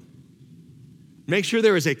woman. Make sure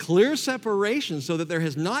there is a clear separation so that there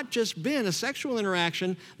has not just been a sexual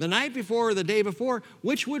interaction the night before or the day before,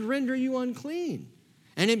 which would render you unclean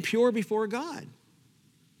and impure before God.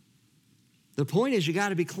 The point is you got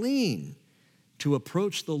to be clean to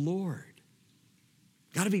approach the Lord.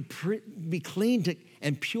 Got to be clean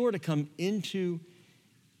and pure to come into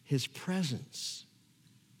his presence.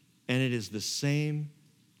 And it is the same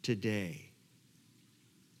today.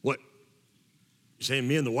 What? You saying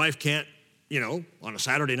me and the wife can't, on a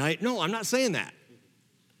Saturday night? No, I'm not saying that.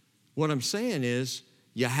 What I'm saying is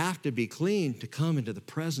you have to be clean to come into the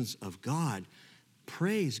presence of God.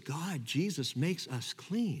 Praise God, Jesus makes us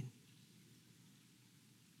clean.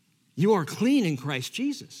 You are clean in Christ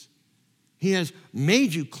Jesus. He has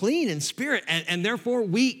made you clean in spirit, and therefore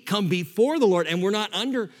we come before the Lord, and we're not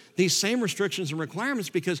under these same restrictions and requirements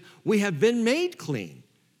because we have been made clean.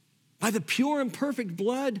 By the pure and perfect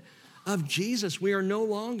blood of Jesus, we are no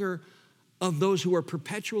longer of those who are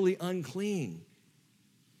perpetually unclean,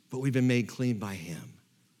 but we've been made clean by him.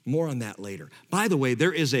 More on that later. By the way,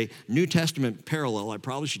 there is a New Testament parallel, I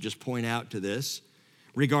probably should just point out to this,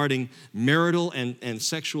 regarding marital and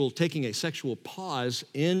sexual, taking a sexual pause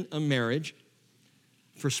in a marriage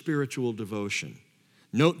for spiritual devotion.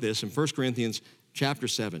 Note this in 1 Corinthians chapter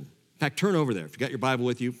 7. In fact, turn over there. If you got your Bible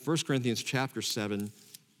with you, 1 Corinthians chapter 7,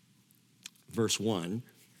 verse 1,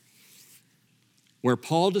 where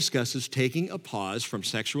Paul discusses taking a pause from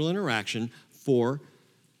sexual interaction for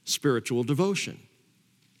spiritual devotion.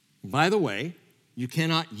 By the way, you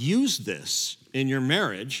cannot use this in your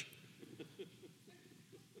marriage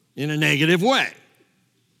in a negative way.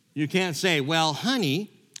 You can't say, well,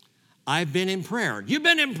 honey, I've been in prayer. You've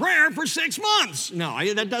been in prayer for 6 months. No,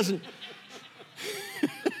 that doesn't.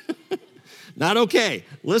 Not okay.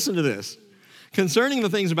 Listen to this. Concerning the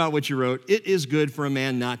things about which you wrote, it is good for a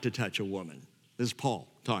man not to touch a woman. This is Paul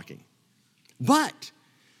talking. But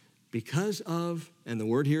because of, and the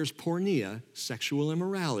word here is porneia, sexual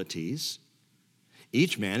immoralities,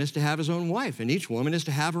 each man is to have his own wife, and each woman is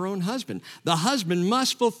to have her own husband. The husband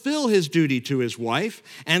must fulfill his duty to his wife,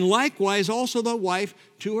 and likewise also the wife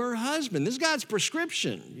to her husband. This is God's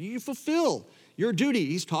prescription. You fulfill your duty.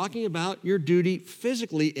 He's talking about your duty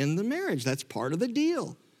physically in the marriage. That's part of the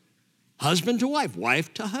deal. Husband to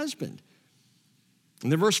wife to husband.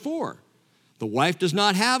 And then verse 4, the wife does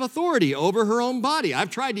not have authority over her own body.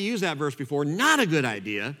 I've tried to use that verse before. Not a good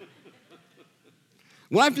idea.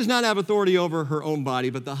 Wife does not have authority over her own body,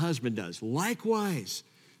 but the husband does. Likewise,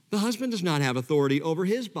 the husband does not have authority over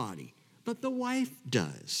his body, but the wife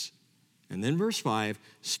does. And then verse 5,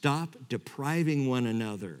 stop depriving one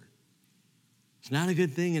another. It's not a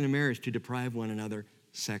good thing in a marriage to deprive one another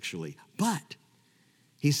sexually. But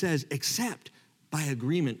he says, except by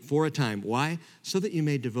agreement for a time. Why? So that you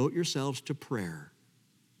may devote yourselves to prayer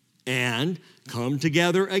and come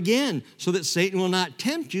together again, so that Satan will not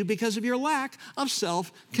tempt you because of your lack of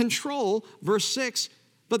self-control. Verse 6,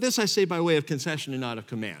 but this I say by way of concession and not of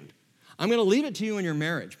command. I'm going to leave it to you in your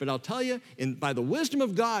marriage, but I'll tell you, by the wisdom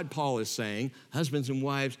of God, Paul is saying, husbands and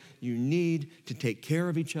wives, you need to take care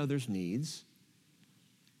of each other's needs,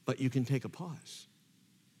 but you can take a pause.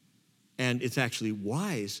 And it's actually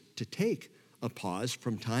wise to take a pause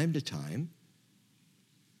from time to time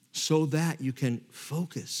so that you can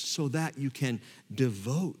focus, so that you can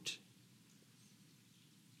devote.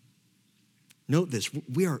 Note this,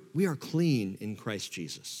 we are clean in Christ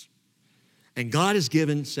Jesus. And God has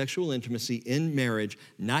given sexual intimacy in marriage,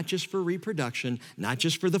 not just for reproduction, not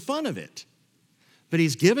just for the fun of it, but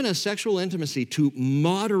he's given us sexual intimacy to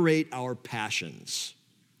moderate our passions.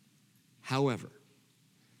 However,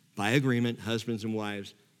 by agreement, husbands and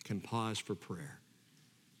wives can pause for prayer,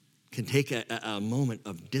 can take a moment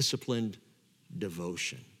of disciplined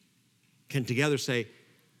devotion, can together say,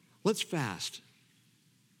 let's fast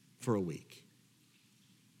for a week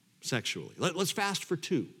sexually. Let's fast for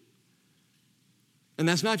 2. And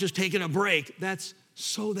that's not just taking a break. That's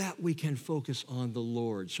so that we can focus on the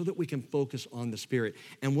Lord, so that we can focus on the Spirit.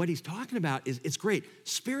 And what he's talking about is, it's great,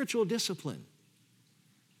 spiritual discipline.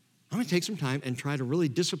 I'm going to take some time and try to really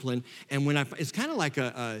discipline. And when it's kind of like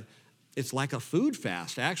it's like a food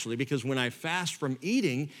fast, actually, because when I fast from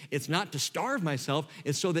eating, it's not to starve myself.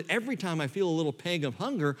 It's so that every time I feel a little pang of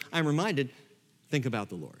hunger, I'm reminded, think about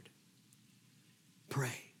the Lord.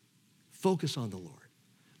 Pray. Focus on the Lord.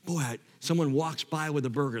 Boy, someone walks by with a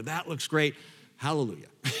burger. That looks great. Hallelujah.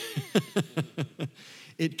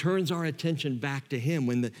 It turns our attention back to him.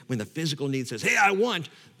 When the physical need says, hey, I want,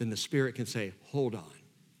 then the Spirit can say, hold on.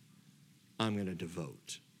 I'm going to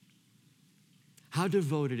devote. How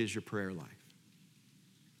devoted is your prayer life?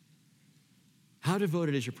 How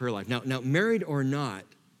devoted is your prayer life? Now, married or not,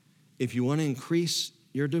 if you want to increase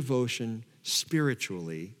your devotion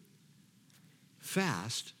spiritually,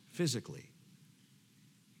 fast physically.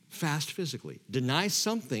 Fast physically. Deny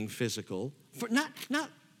something physical, for not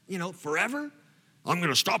forever. I'm going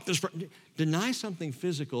to stop this. Deny something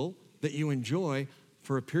physical that you enjoy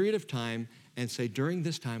for a period of time and say, during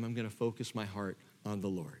this time, I'm going to focus my heart on the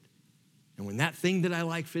Lord. And when that thing that I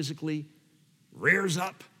like physically rears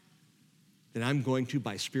up, then I'm going to,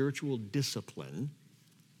 by spiritual discipline,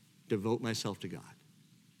 devote myself to God.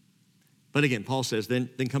 But again, Paul says, then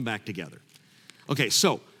come back together. Okay,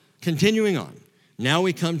 so continuing on. Now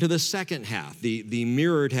we come to the second half, the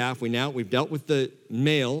mirrored half. We've dealt with the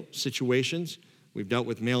male situations. We've dealt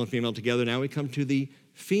with male and female together. Now we come to the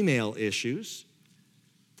female issues.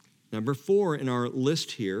 Number 4 in our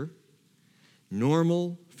list here,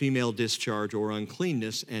 normal female discharge or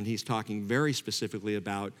uncleanness, and he's talking very specifically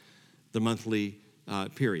about the monthly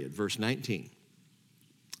period. Verse 19.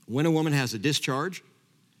 When a woman has a discharge,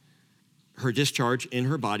 her discharge in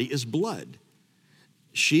her body is blood.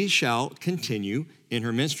 She shall continue in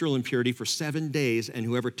her menstrual impurity for 7 days, and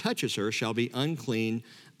whoever touches her shall be unclean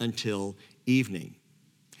until evening.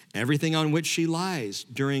 Everything on which she lies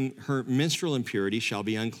during her menstrual impurity shall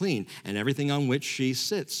be unclean, and everything on which she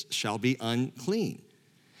sits shall be unclean.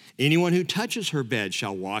 Anyone who touches her bed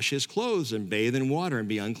shall wash his clothes and bathe in water and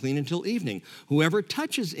be unclean until evening. Whoever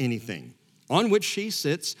touches anything on which she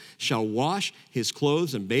sits shall wash his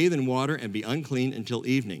clothes and bathe in water and be unclean until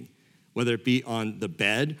evening. Whether it be on the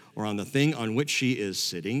bed or on the thing on which she is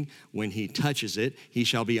sitting, when he touches it, he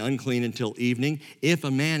shall be unclean until evening. If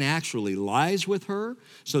a man actually lies with her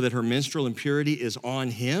so that her menstrual impurity is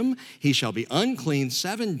on him, he shall be unclean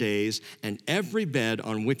 7 days, and every bed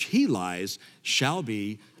on which he lies shall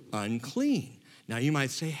be unclean. Now you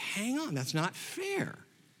might say, hang on, that's not fair.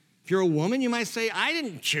 If you're a woman, you might say, I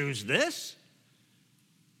didn't choose this.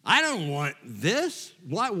 I don't want this.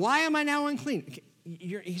 Why am I now unclean?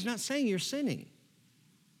 He's not saying you're sinning.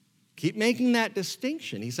 Keep making that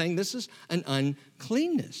distinction. He's saying this is an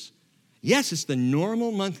uncleanness. Yes, it's the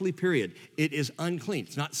normal monthly period. It is unclean.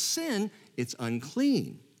 It's not sin, it's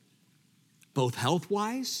unclean, both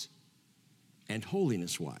health-wise and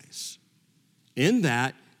holiness-wise. In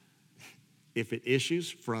that, if it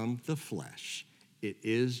issues from the flesh, it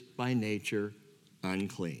is by nature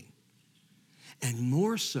unclean. And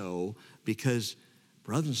more so because,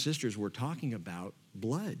 brothers and sisters, we're talking about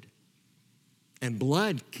blood. And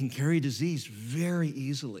blood can carry disease very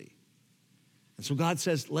easily. And so God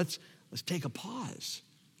says, let's take a pause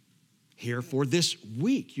here for this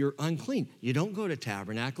week. You're unclean. You don't go to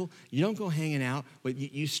tabernacle. You don't go hanging out, but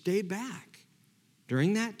you stay back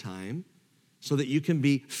during that time so that you can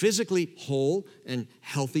be physically whole and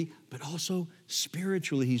healthy, but also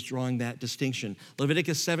spiritually, he's drawing that distinction.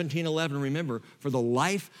 Leviticus 17:11, remember, for the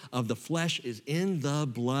life of the flesh is in the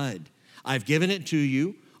blood. I've given it to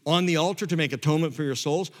you on the altar to make atonement for your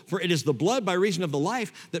souls, for it is the blood by reason of the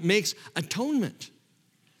life that makes atonement.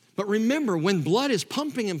 But remember, when blood is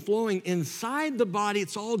pumping and flowing inside the body,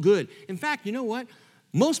 it's all good. In fact, you know what?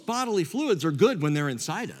 Most bodily fluids are good when they're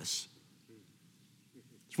inside us.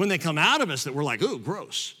 It's when they come out of us that we're like, ooh,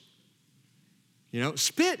 gross. You know,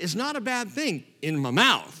 spit is not a bad thing in my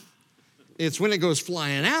mouth. It's when it goes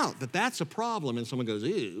flying out that's a problem. And someone goes,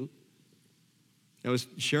 ew. I was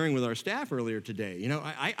sharing with our staff earlier today. You know,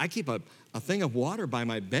 I keep a thing of water by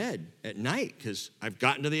my bed at night because I've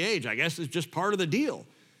gotten to the age. I guess it's just part of the deal.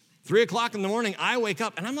 3 o'clock in the morning, I wake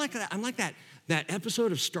up, and I'm like that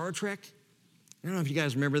episode of Star Trek. I don't know if you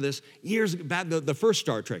guys remember this. Years back, the first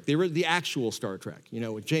Star Trek, the actual Star Trek, you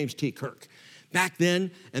know, with James T. Kirk. Back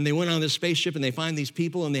then, and they went on this spaceship, and they find these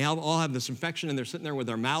people, and they all have this infection, and they're sitting there with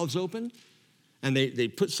their mouths open, and they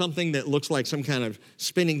put something that looks like some kind of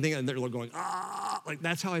spinning thing, and they're going, ah, like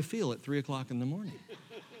that's how I feel at 3 o'clock in the morning.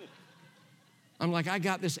 I'm like, I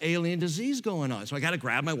got this alien disease going on, so I got to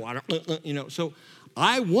grab my water, you know. So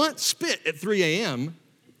I want spit at 3 a.m.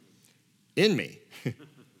 in me.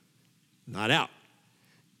 Not out.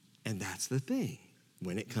 And that's the thing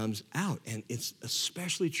when it comes out. And it's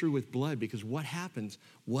especially true with blood because what happens?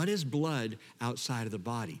 What is blood outside of the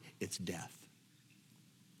body? It's death.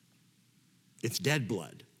 It's dead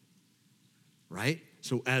blood, right?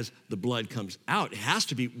 So as the blood comes out, it has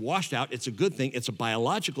to be washed out. It's a good thing. It's a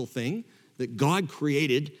biological thing that God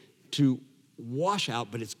created to wash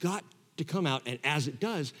out, but it's got to come out. And as it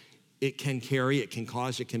does, it can carry, it can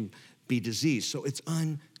cause, it can be disease. So it's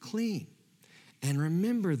unclean. And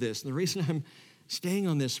remember this, the reason I'm staying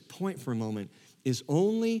on this point for a moment is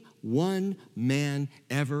only one man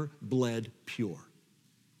ever bled pure.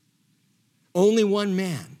 Only one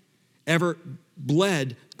man ever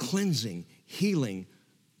bled cleansing, healing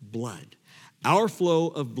blood. Our flow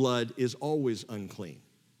of blood is always unclean,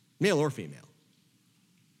 male or female.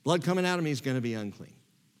 Blood coming out of me is going to be unclean.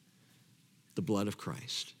 The blood of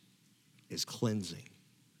Christ is cleansing,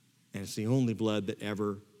 and it's the only blood that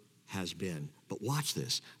ever has been. But watch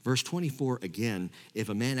this. Verse 24 again, if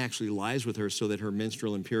a man actually lies with her so that her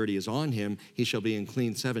menstrual impurity is on him, he shall be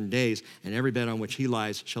unclean 7 days, and every bed on which he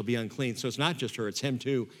lies shall be unclean. So it's not just her, it's him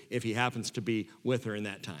too, if he happens to be with her in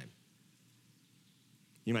that time.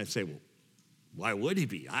 You might say, well, why would he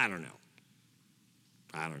be? I don't know.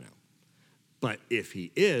 But if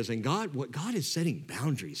he is, and what God is setting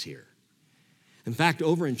boundaries here. In fact,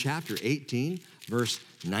 over in chapter 18, verse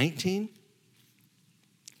 19,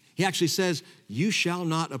 He actually says, you shall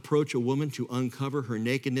not approach a woman to uncover her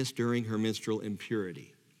nakedness during her menstrual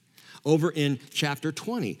impurity. Over in chapter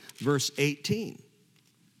 20, verse 18.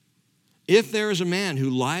 If there is a man who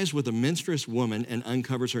lies with a menstruous woman and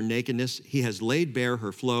uncovers her nakedness, he has laid bare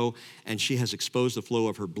her flow, and she has exposed the flow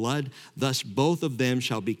of her blood. Thus both of them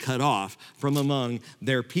shall be cut off from among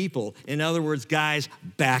their people. In other words, guys,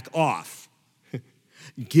 back off.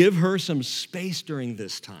 Give her some space during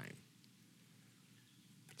this time.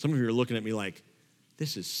 Some of you are looking at me like,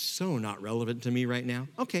 this is so not relevant to me right now.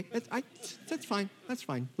 Okay, that's fine. That's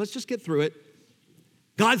fine. Let's just get through it.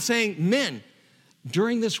 God's saying, men,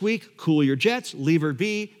 during this week, cool your jets, leave her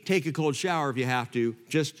be, take a cold shower if you have to,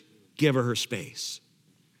 just give her space.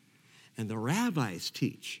 And the rabbis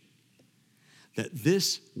teach that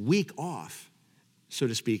this week off, so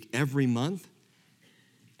to speak, every month,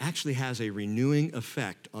 actually has a renewing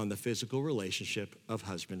effect on the physical relationship of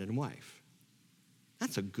husband and wife.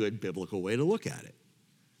 That's a good biblical way to look at it.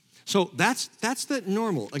 So that's the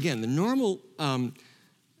normal. Again, the normal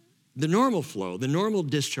flow, the normal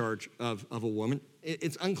discharge of a woman.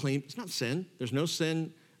 It's unclean. It's not sin. There's no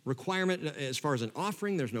sin requirement as far as an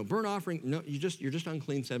offering. There's no burnt offering. No, you're just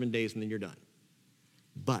unclean 7 days and then you're done.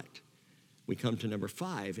 But we come to number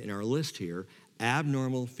 5 in our list here,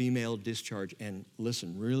 abnormal female discharge. And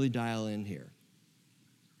listen, really dial in here,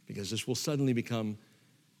 because this will suddenly become,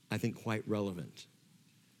 I think, quite relevant.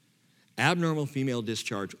 Abnormal female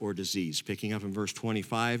discharge or disease. Picking up in verse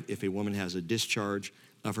 25, if a woman has a discharge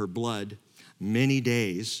of her blood many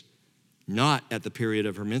days, not at the period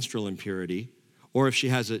of her menstrual impurity, or if she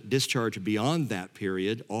has a discharge beyond that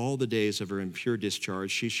period, all the days of her impure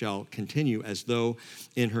discharge, she shall continue as though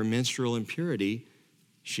in her menstrual impurity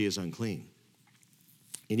she is unclean.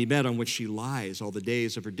 Any bed on which she lies all the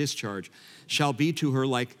days of her discharge shall be to her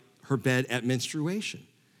like her bed at menstruation.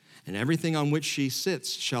 And everything on which she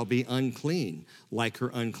sits shall be unclean, like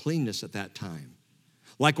her uncleanness at that time.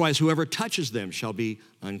 Likewise, whoever touches them shall be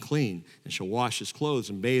unclean, and shall wash his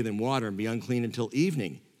clothes and bathe in water and be unclean until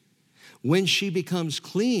evening. When she becomes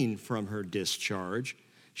clean from her discharge,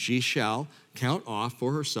 she shall count off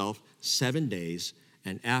for herself 7 days,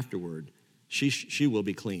 and afterward she will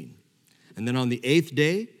be clean. And then on the 8th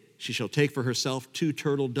day, she shall take for herself 2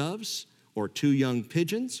 turtle doves, or 2 young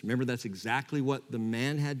pigeons. Remember, that's exactly what the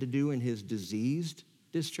man had to do in his diseased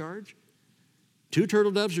discharge. 2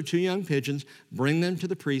 turtle doves or 2 young pigeons, bring them to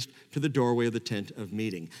the priest to the doorway of the tent of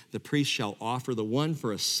meeting. The priest shall offer the one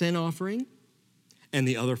for a sin offering and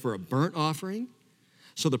the other for a burnt offering.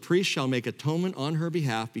 So the priest shall make atonement on her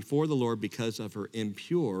behalf before the Lord because of her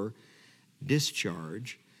impure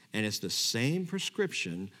discharge. And it's the same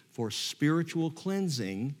prescription for spiritual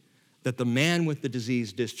cleansing that the man with the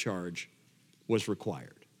diseased discharge was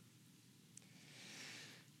required.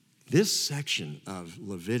 This section of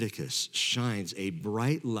Leviticus shines a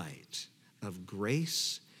bright light of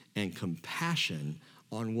grace and compassion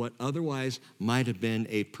on what otherwise might have been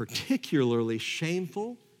a particularly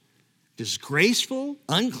shameful, disgraceful,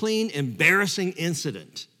 unclean, embarrassing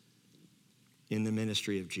incident in the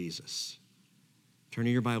ministry of Jesus.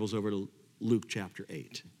 Turning your Bibles over to Luke chapter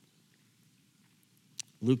 8.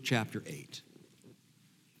 Luke chapter 8.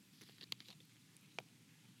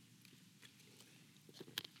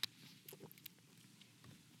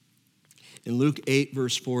 In Luke 8,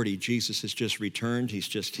 verse 40, Jesus has just returned. He's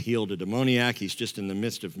just healed a demoniac. He's just in the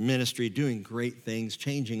midst of ministry, doing great things,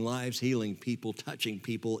 changing lives, healing people, touching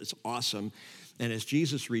people. It's awesome. And as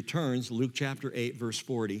Jesus returns, Luke chapter 8, verse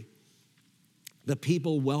 40, the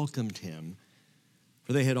people welcomed him,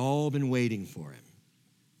 for they had all been waiting for him.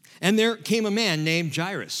 And there came a man named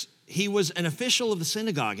Jairus. He was an official of the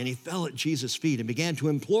synagogue, and he fell at Jesus' feet and began to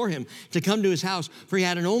implore him to come to his house, for he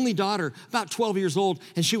had an only daughter, about 12 years old,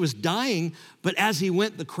 and she was dying. But as he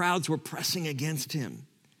went, the crowds were pressing against him.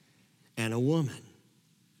 And a woman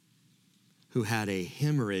who had a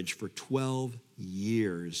hemorrhage for 12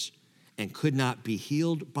 years and could not be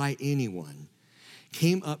healed by anyone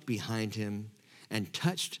came up behind him and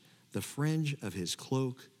touched the fringe of his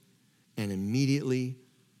cloak, and immediately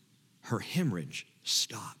her hemorrhage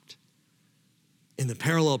stopped. In the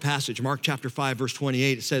parallel passage, Mark chapter 5, verse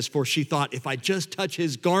 28, it says, for she thought, if I just touch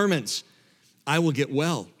his garments, I will get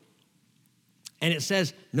well. And it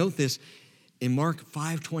says, note this, in Mark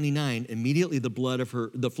 5:29, immediately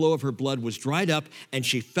the flow of her blood was dried up, and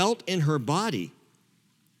she felt in her body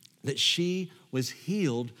that she was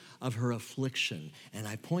healed of her affliction. And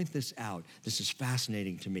I point this out. This is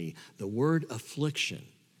fascinating to me. The word affliction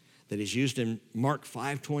that is used in Mark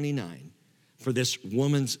 5:29 for this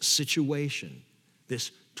woman's situation,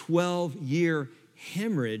 this 12-year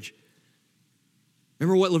hemorrhage.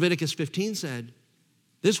 Remember what Leviticus 15 said?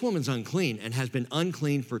 This woman's unclean and has been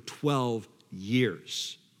unclean for 12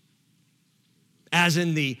 years. As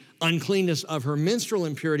in the uncleanness of her menstrual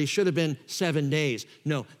impurity should have been 7 days.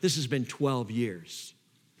 No, this has been 12 years.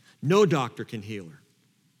 No doctor can heal her.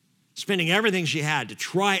 Spending everything she had to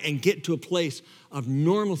try and get to a place of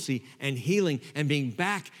normalcy and healing and being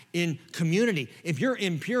back in community. If you're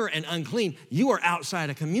impure and unclean, you are outside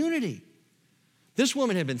a community. This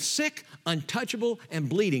woman had been sick, untouchable, and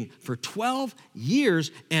bleeding for 12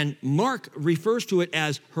 years, and Mark refers to it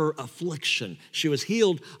as her affliction. She was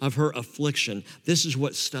healed of her affliction. This is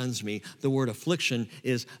what stuns me. The word affliction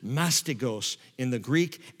is mastigos in the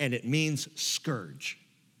Greek, and it means scourge.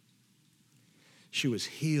 She was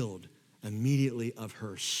healed immediately of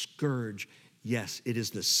her scourge. Yes, it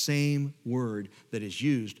is the same word that is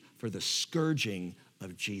used for the scourging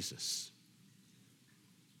of Jesus.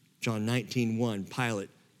 John 19:1,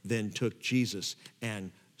 Pilate then took Jesus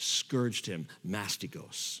and scourged him,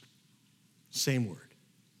 mastigos. Same word.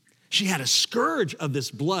 She had a scourge of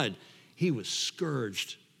this blood. He was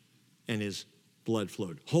scourged and his blood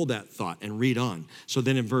flowed. Hold that thought and read on. So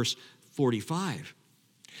then in verse 45,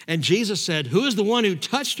 and Jesus said, "Who is the one who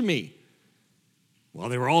touched me?" Well,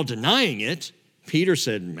 they were all denying it. Peter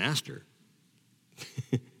said, "Master,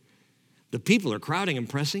 the people are crowding and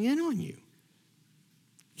pressing in on you."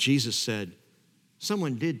 Jesus said,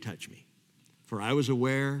 "Someone did touch me, for I was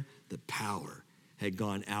aware that power had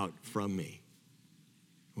gone out from me."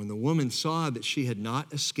 When the woman saw that she had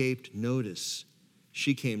not escaped notice,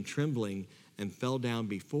 she came trembling and fell down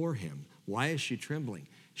before him. Why is she trembling?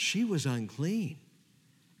 She was unclean,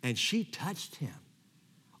 and she touched him.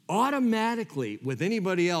 Automatically, with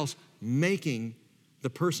anybody else, making the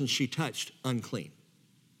person she touched unclean.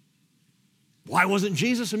 Why wasn't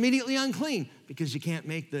Jesus immediately unclean? Because you can't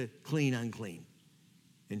make the clean unclean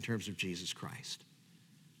in terms of Jesus Christ.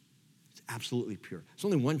 It's absolutely pure. It's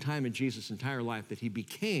only one time in Jesus' entire life that he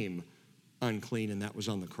became unclean, and that was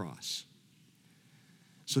on the cross.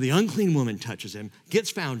 So the unclean woman touches him,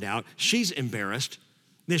 gets found out. She's embarrassed.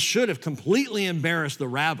 This should have completely embarrassed the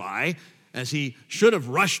rabbi, as he should have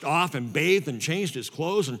rushed off and bathed and changed his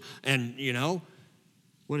clothes. And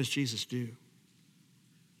what does Jesus do?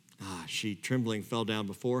 She, trembling, fell down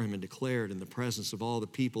before him and declared in the presence of all the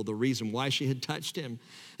people the reason why she had touched him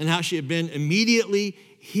and how she had been immediately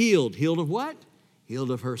healed. Healed of what?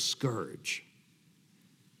 Healed of her scourge.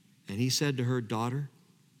 And he said to her, "Daughter,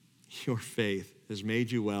 your faith has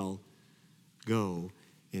made you well. Go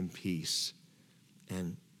in peace."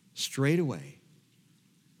 And straightway,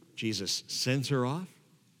 Jesus sends her off.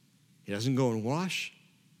 He doesn't go and wash.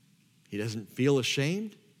 He doesn't feel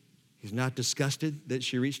ashamed. He's not disgusted that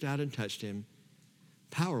she reached out and touched him.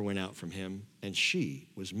 Power went out from him, and she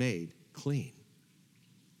was made clean.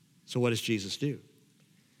 So what does Jesus do?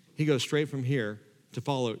 He goes straight from here to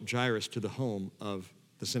follow Jairus to the home of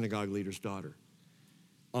the synagogue leader's daughter.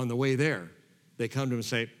 On the way there, they come to him and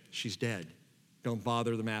say, "She's dead. Don't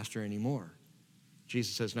bother the master anymore."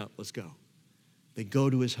 Jesus says, "No, let's go." They go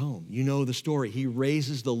to his home. You know the story. He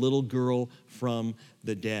raises the little girl from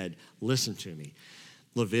the dead. Listen to me.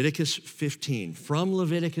 Leviticus 15, from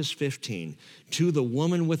Leviticus 15 to the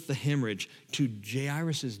woman with the hemorrhage, to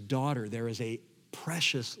Jairus' daughter, there is a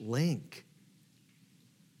precious link.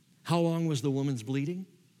 How long was the woman's bleeding?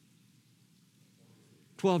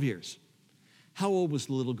 12 years. How old was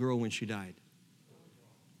the little girl when she died?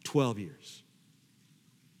 12 years.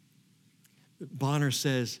 Bonner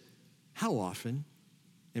says, how often?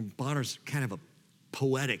 And Bonner's kind of a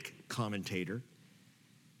poetic commentator.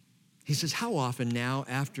 He says, how often now,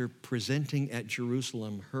 after presenting at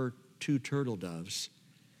Jerusalem her 2 turtle doves,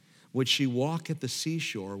 would she walk at the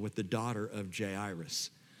seashore with the daughter of Jairus,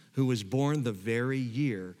 who was born the very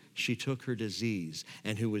year she took her disease,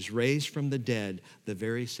 and who was raised from the dead the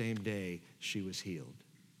very same day she was healed?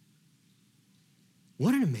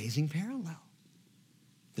 What an amazing parallel.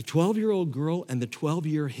 The 12-year-old girl and the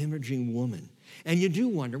 12-year hemorrhaging woman. And you do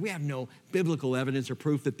wonder, we have no biblical evidence or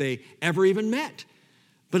proof that they ever even met.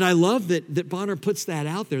 But I love that Bonner puts that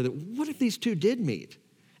out there, that what if these two did meet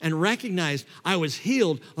and recognized, I was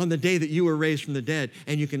healed on the day that you were raised from the dead.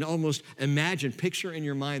 And you can almost imagine, picture in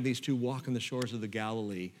your mind these two walking the shores of the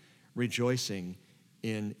Galilee, rejoicing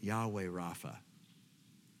in Yahweh Rapha,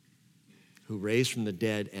 who raised from the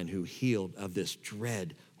dead and who healed of this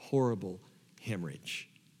dread, horrible hemorrhage.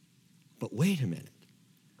 But wait a minute.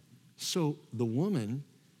 So the woman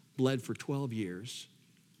bled for 12 years.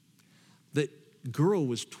 The girl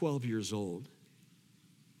was 12 years old.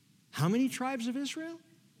 How many tribes of Israel?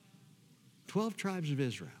 12 tribes of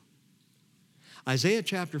Israel. Isaiah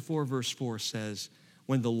chapter 4, verse 4 says,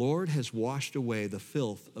 when the Lord has washed away the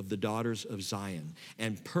filth of the daughters of Zion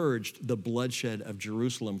and purged the bloodshed of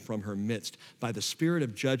Jerusalem from her midst by the spirit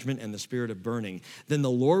of judgment and the spirit of burning, then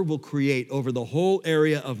the Lord will create over the whole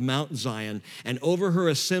area of Mount Zion and over her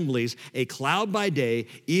assemblies a cloud by day,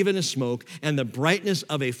 even as smoke, and the brightness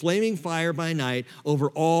of a flaming fire by night. Over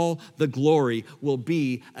all the glory will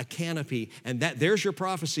be a canopy. And there's your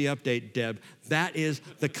prophecy update, Deb. That is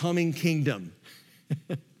the coming kingdom.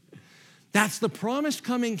 That's the promised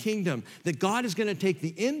coming kingdom, that God is going to take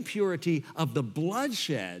the impurity of the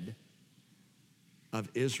bloodshed of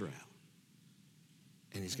Israel,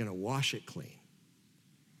 and he's going to wash it clean.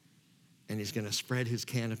 And he's going to spread his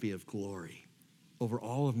canopy of glory over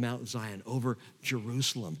all of Mount Zion, over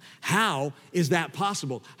Jerusalem. How is that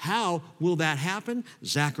possible? How will that happen?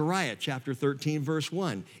 Zechariah chapter 13, verse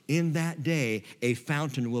 1. In that day, a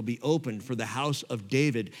fountain will be opened for the house of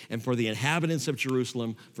David and for the inhabitants of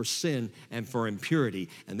Jerusalem for sin and for impurity.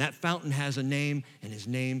 And that fountain has a name, and his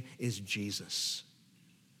name is Jesus.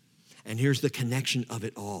 And here's the connection of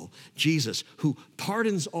it all. Jesus, who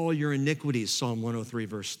pardons all your iniquities, Psalm 103,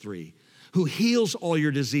 verse 3. Who heals all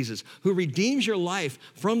your diseases, who redeems your life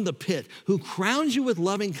from the pit, who crowns you with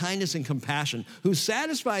loving kindness and compassion, who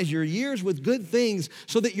satisfies your years with good things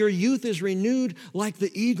so that your youth is renewed like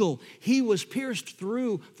the eagle. He was pierced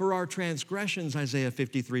through for our transgressions, Isaiah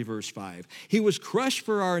 53, verse 5. He was crushed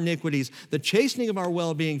for our iniquities. The chastening of our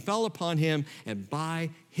well-being fell upon him, and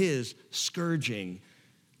by his scourging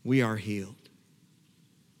we are healed.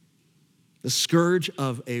 The scourge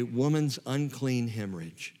of a woman's unclean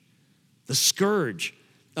hemorrhage, the scourge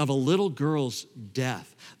of a little girl's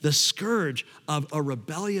death, the scourge of a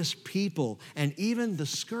rebellious people, and even the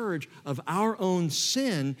scourge of our own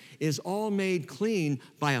sin is all made clean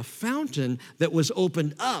by a fountain that was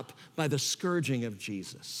opened up by the scourging of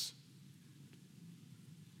Jesus,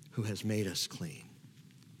 who has made us clean.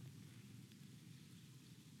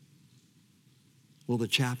 Well, the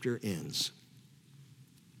chapter ends.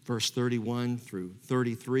 Verse 31 through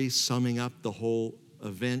 33, summing up the whole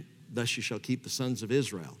event. Thus you shall keep the sons of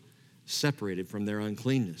Israel separated from their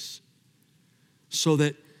uncleanness, so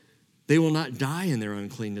that they will not die in their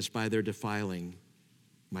uncleanness by their defiling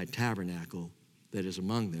my tabernacle that is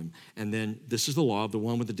among them. And then this is the law of the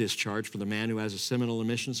one with the discharge for the man who has a seminal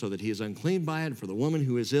emission, so that he is unclean by it, and for the woman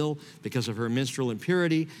who is ill because of her menstrual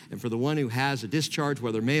impurity, and for the one who has a discharge,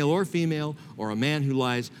 whether male or female, or a man who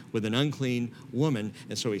lies with an unclean woman.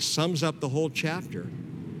 And so he sums up the whole chapter.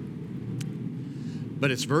 But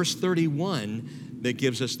it's verse 31 that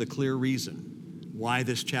gives us the clear reason why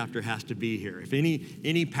this chapter has to be here. If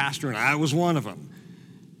any pastor, and I was one of them,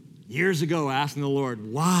 years ago asking the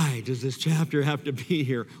Lord, why does this chapter have to be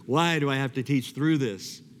here? Why do I have to teach through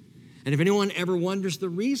this? And if anyone ever wonders the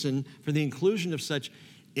reason for the inclusion of such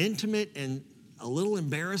intimate and a little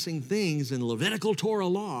embarrassing things in Levitical Torah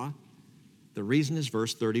law, the reason is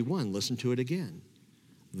verse 31. Listen to it again.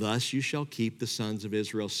 Thus you shall keep the sons of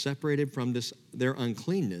Israel separated from their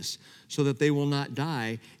uncleanness, so that they will not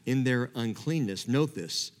die in their uncleanness. Note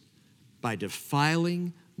this, by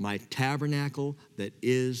defiling my tabernacle that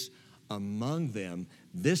is among them.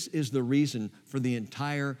 This is the reason for the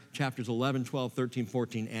entire chapters 11, 12, 13,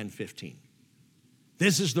 14, and 15.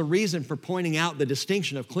 This is the reason for pointing out the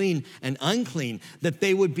distinction of clean and unclean, that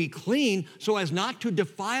they would be clean so as not to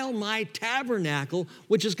defile my tabernacle,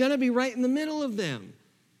 which is going to be right in the middle of them.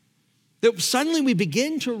 That suddenly we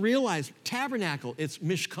begin to realize tabernacle, it's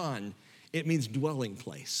mishkan, it means dwelling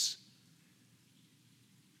place.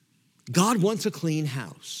 God wants a clean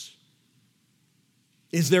house.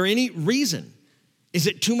 Is there any reason? Is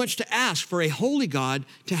it too much to ask for a holy God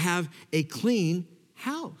to have a clean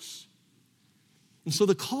house? And so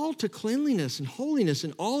the call to cleanliness and holiness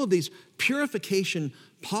and all of these purification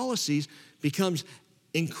policies becomes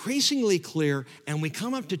increasingly clear, and we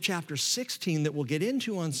come up to chapter 16 that we'll get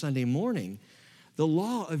into on Sunday morning, the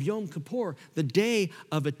law of Yom Kippur, the Day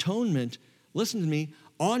of Atonement, listen to me,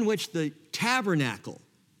 on which the tabernacle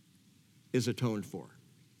is atoned for.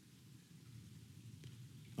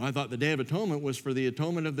 I thought the Day of Atonement was for the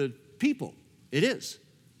atonement of the people. It is.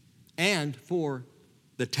 And for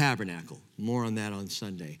the tabernacle. More on that on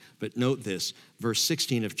Sunday. But note this, verse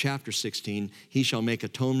 16 of chapter 16, he shall make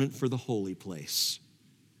atonement for the holy place,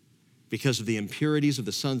 because of the impurities of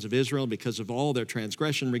the sons of Israel, because of all their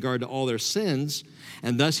transgression in regard to all their sins.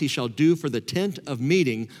 And thus he shall do for the tent of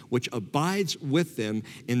meeting, which abides with them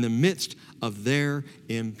in the midst of their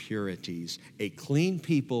impurities. A clean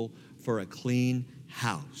people for a clean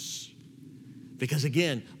house. Because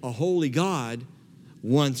again, a holy God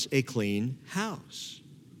wants a clean house.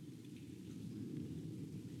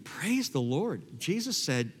 Praise the Lord. Jesus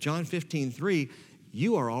said, John 15:3,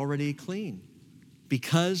 you are already clean.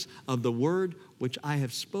 Because of the word which I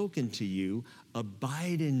have spoken to you,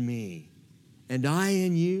 abide in me, and I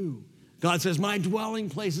in you. God says, my dwelling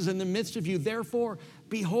place is in the midst of you. Therefore,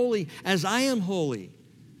 be holy as I am holy.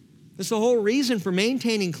 That's the whole reason for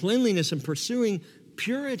maintaining cleanliness and pursuing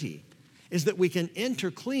purity, is that we can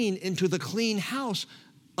enter clean into the clean house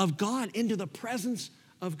of God, into the presence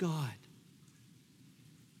of God.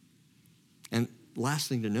 And last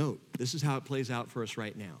thing to note, this is how it plays out for us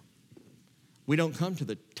right now. We don't come to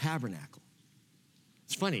the tabernacle.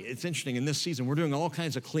 It's funny, it's interesting, in this season, we're doing all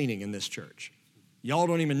kinds of cleaning in this church. Y'all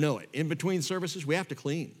don't even know it. In between services, we have to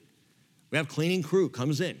clean. We have cleaning crew,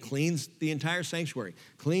 comes in, cleans the entire sanctuary,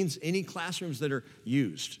 cleans any classrooms that are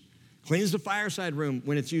used, cleans the fireside room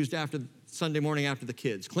when it's used after Sunday morning after the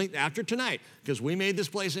kids, clean after tonight, because we made this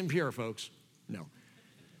place impure, folks.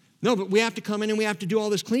 No, but we have to come in and we have to do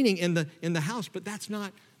all this cleaning in the house, but that's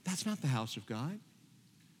not the house of God.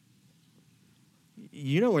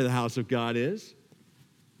 You know where the house of God is.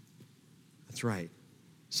 That's right.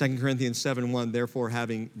 2 Corinthians 7:1, therefore,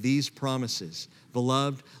 having these promises,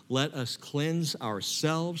 beloved, let us cleanse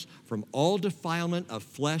ourselves from all defilement of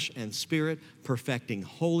flesh and spirit, perfecting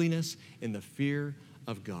holiness in the fear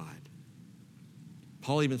of God.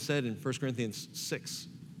 Paul even said in 2 Corinthians 6,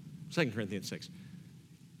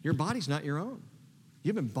 your body's not your own.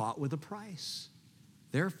 You've been bought with a price.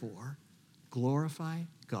 Therefore, glorify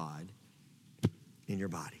God in your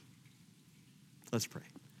body. Let's pray.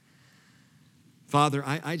 Father,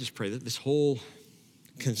 I just pray that this whole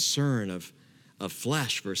concern of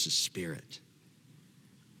flesh versus spirit,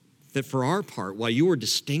 that for our part, while you were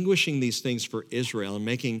distinguishing these things for Israel and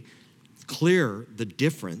making clear the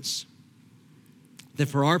difference, that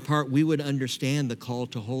for our part, we would understand the call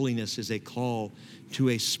to holiness is a call to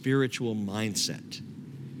a spiritual mindset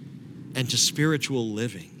and to spiritual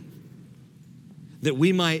living. That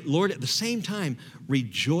we might, Lord, at the same time,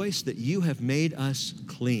 rejoice that you have made us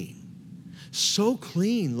clean. So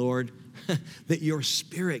clean, Lord, that your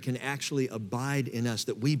spirit can actually abide in us,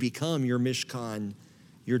 that we become your mishkan,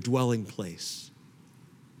 your dwelling place.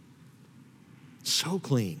 So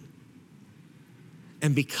clean.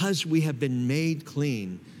 And because we have been made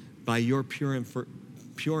clean by your pure and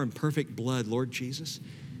perfect blood, Lord Jesus,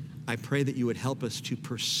 I pray that you would help us to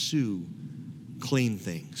pursue clean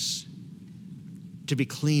things, to be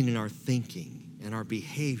clean in our thinking and our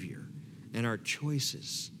behavior and our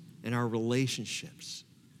choices and our relationships,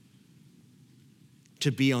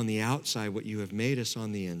 to be on the outside what you have made us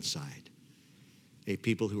on the inside, a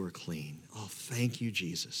people who are clean. Oh, thank you,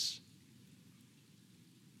 Jesus.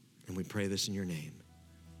 And we pray this in your name.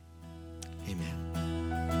 Amen.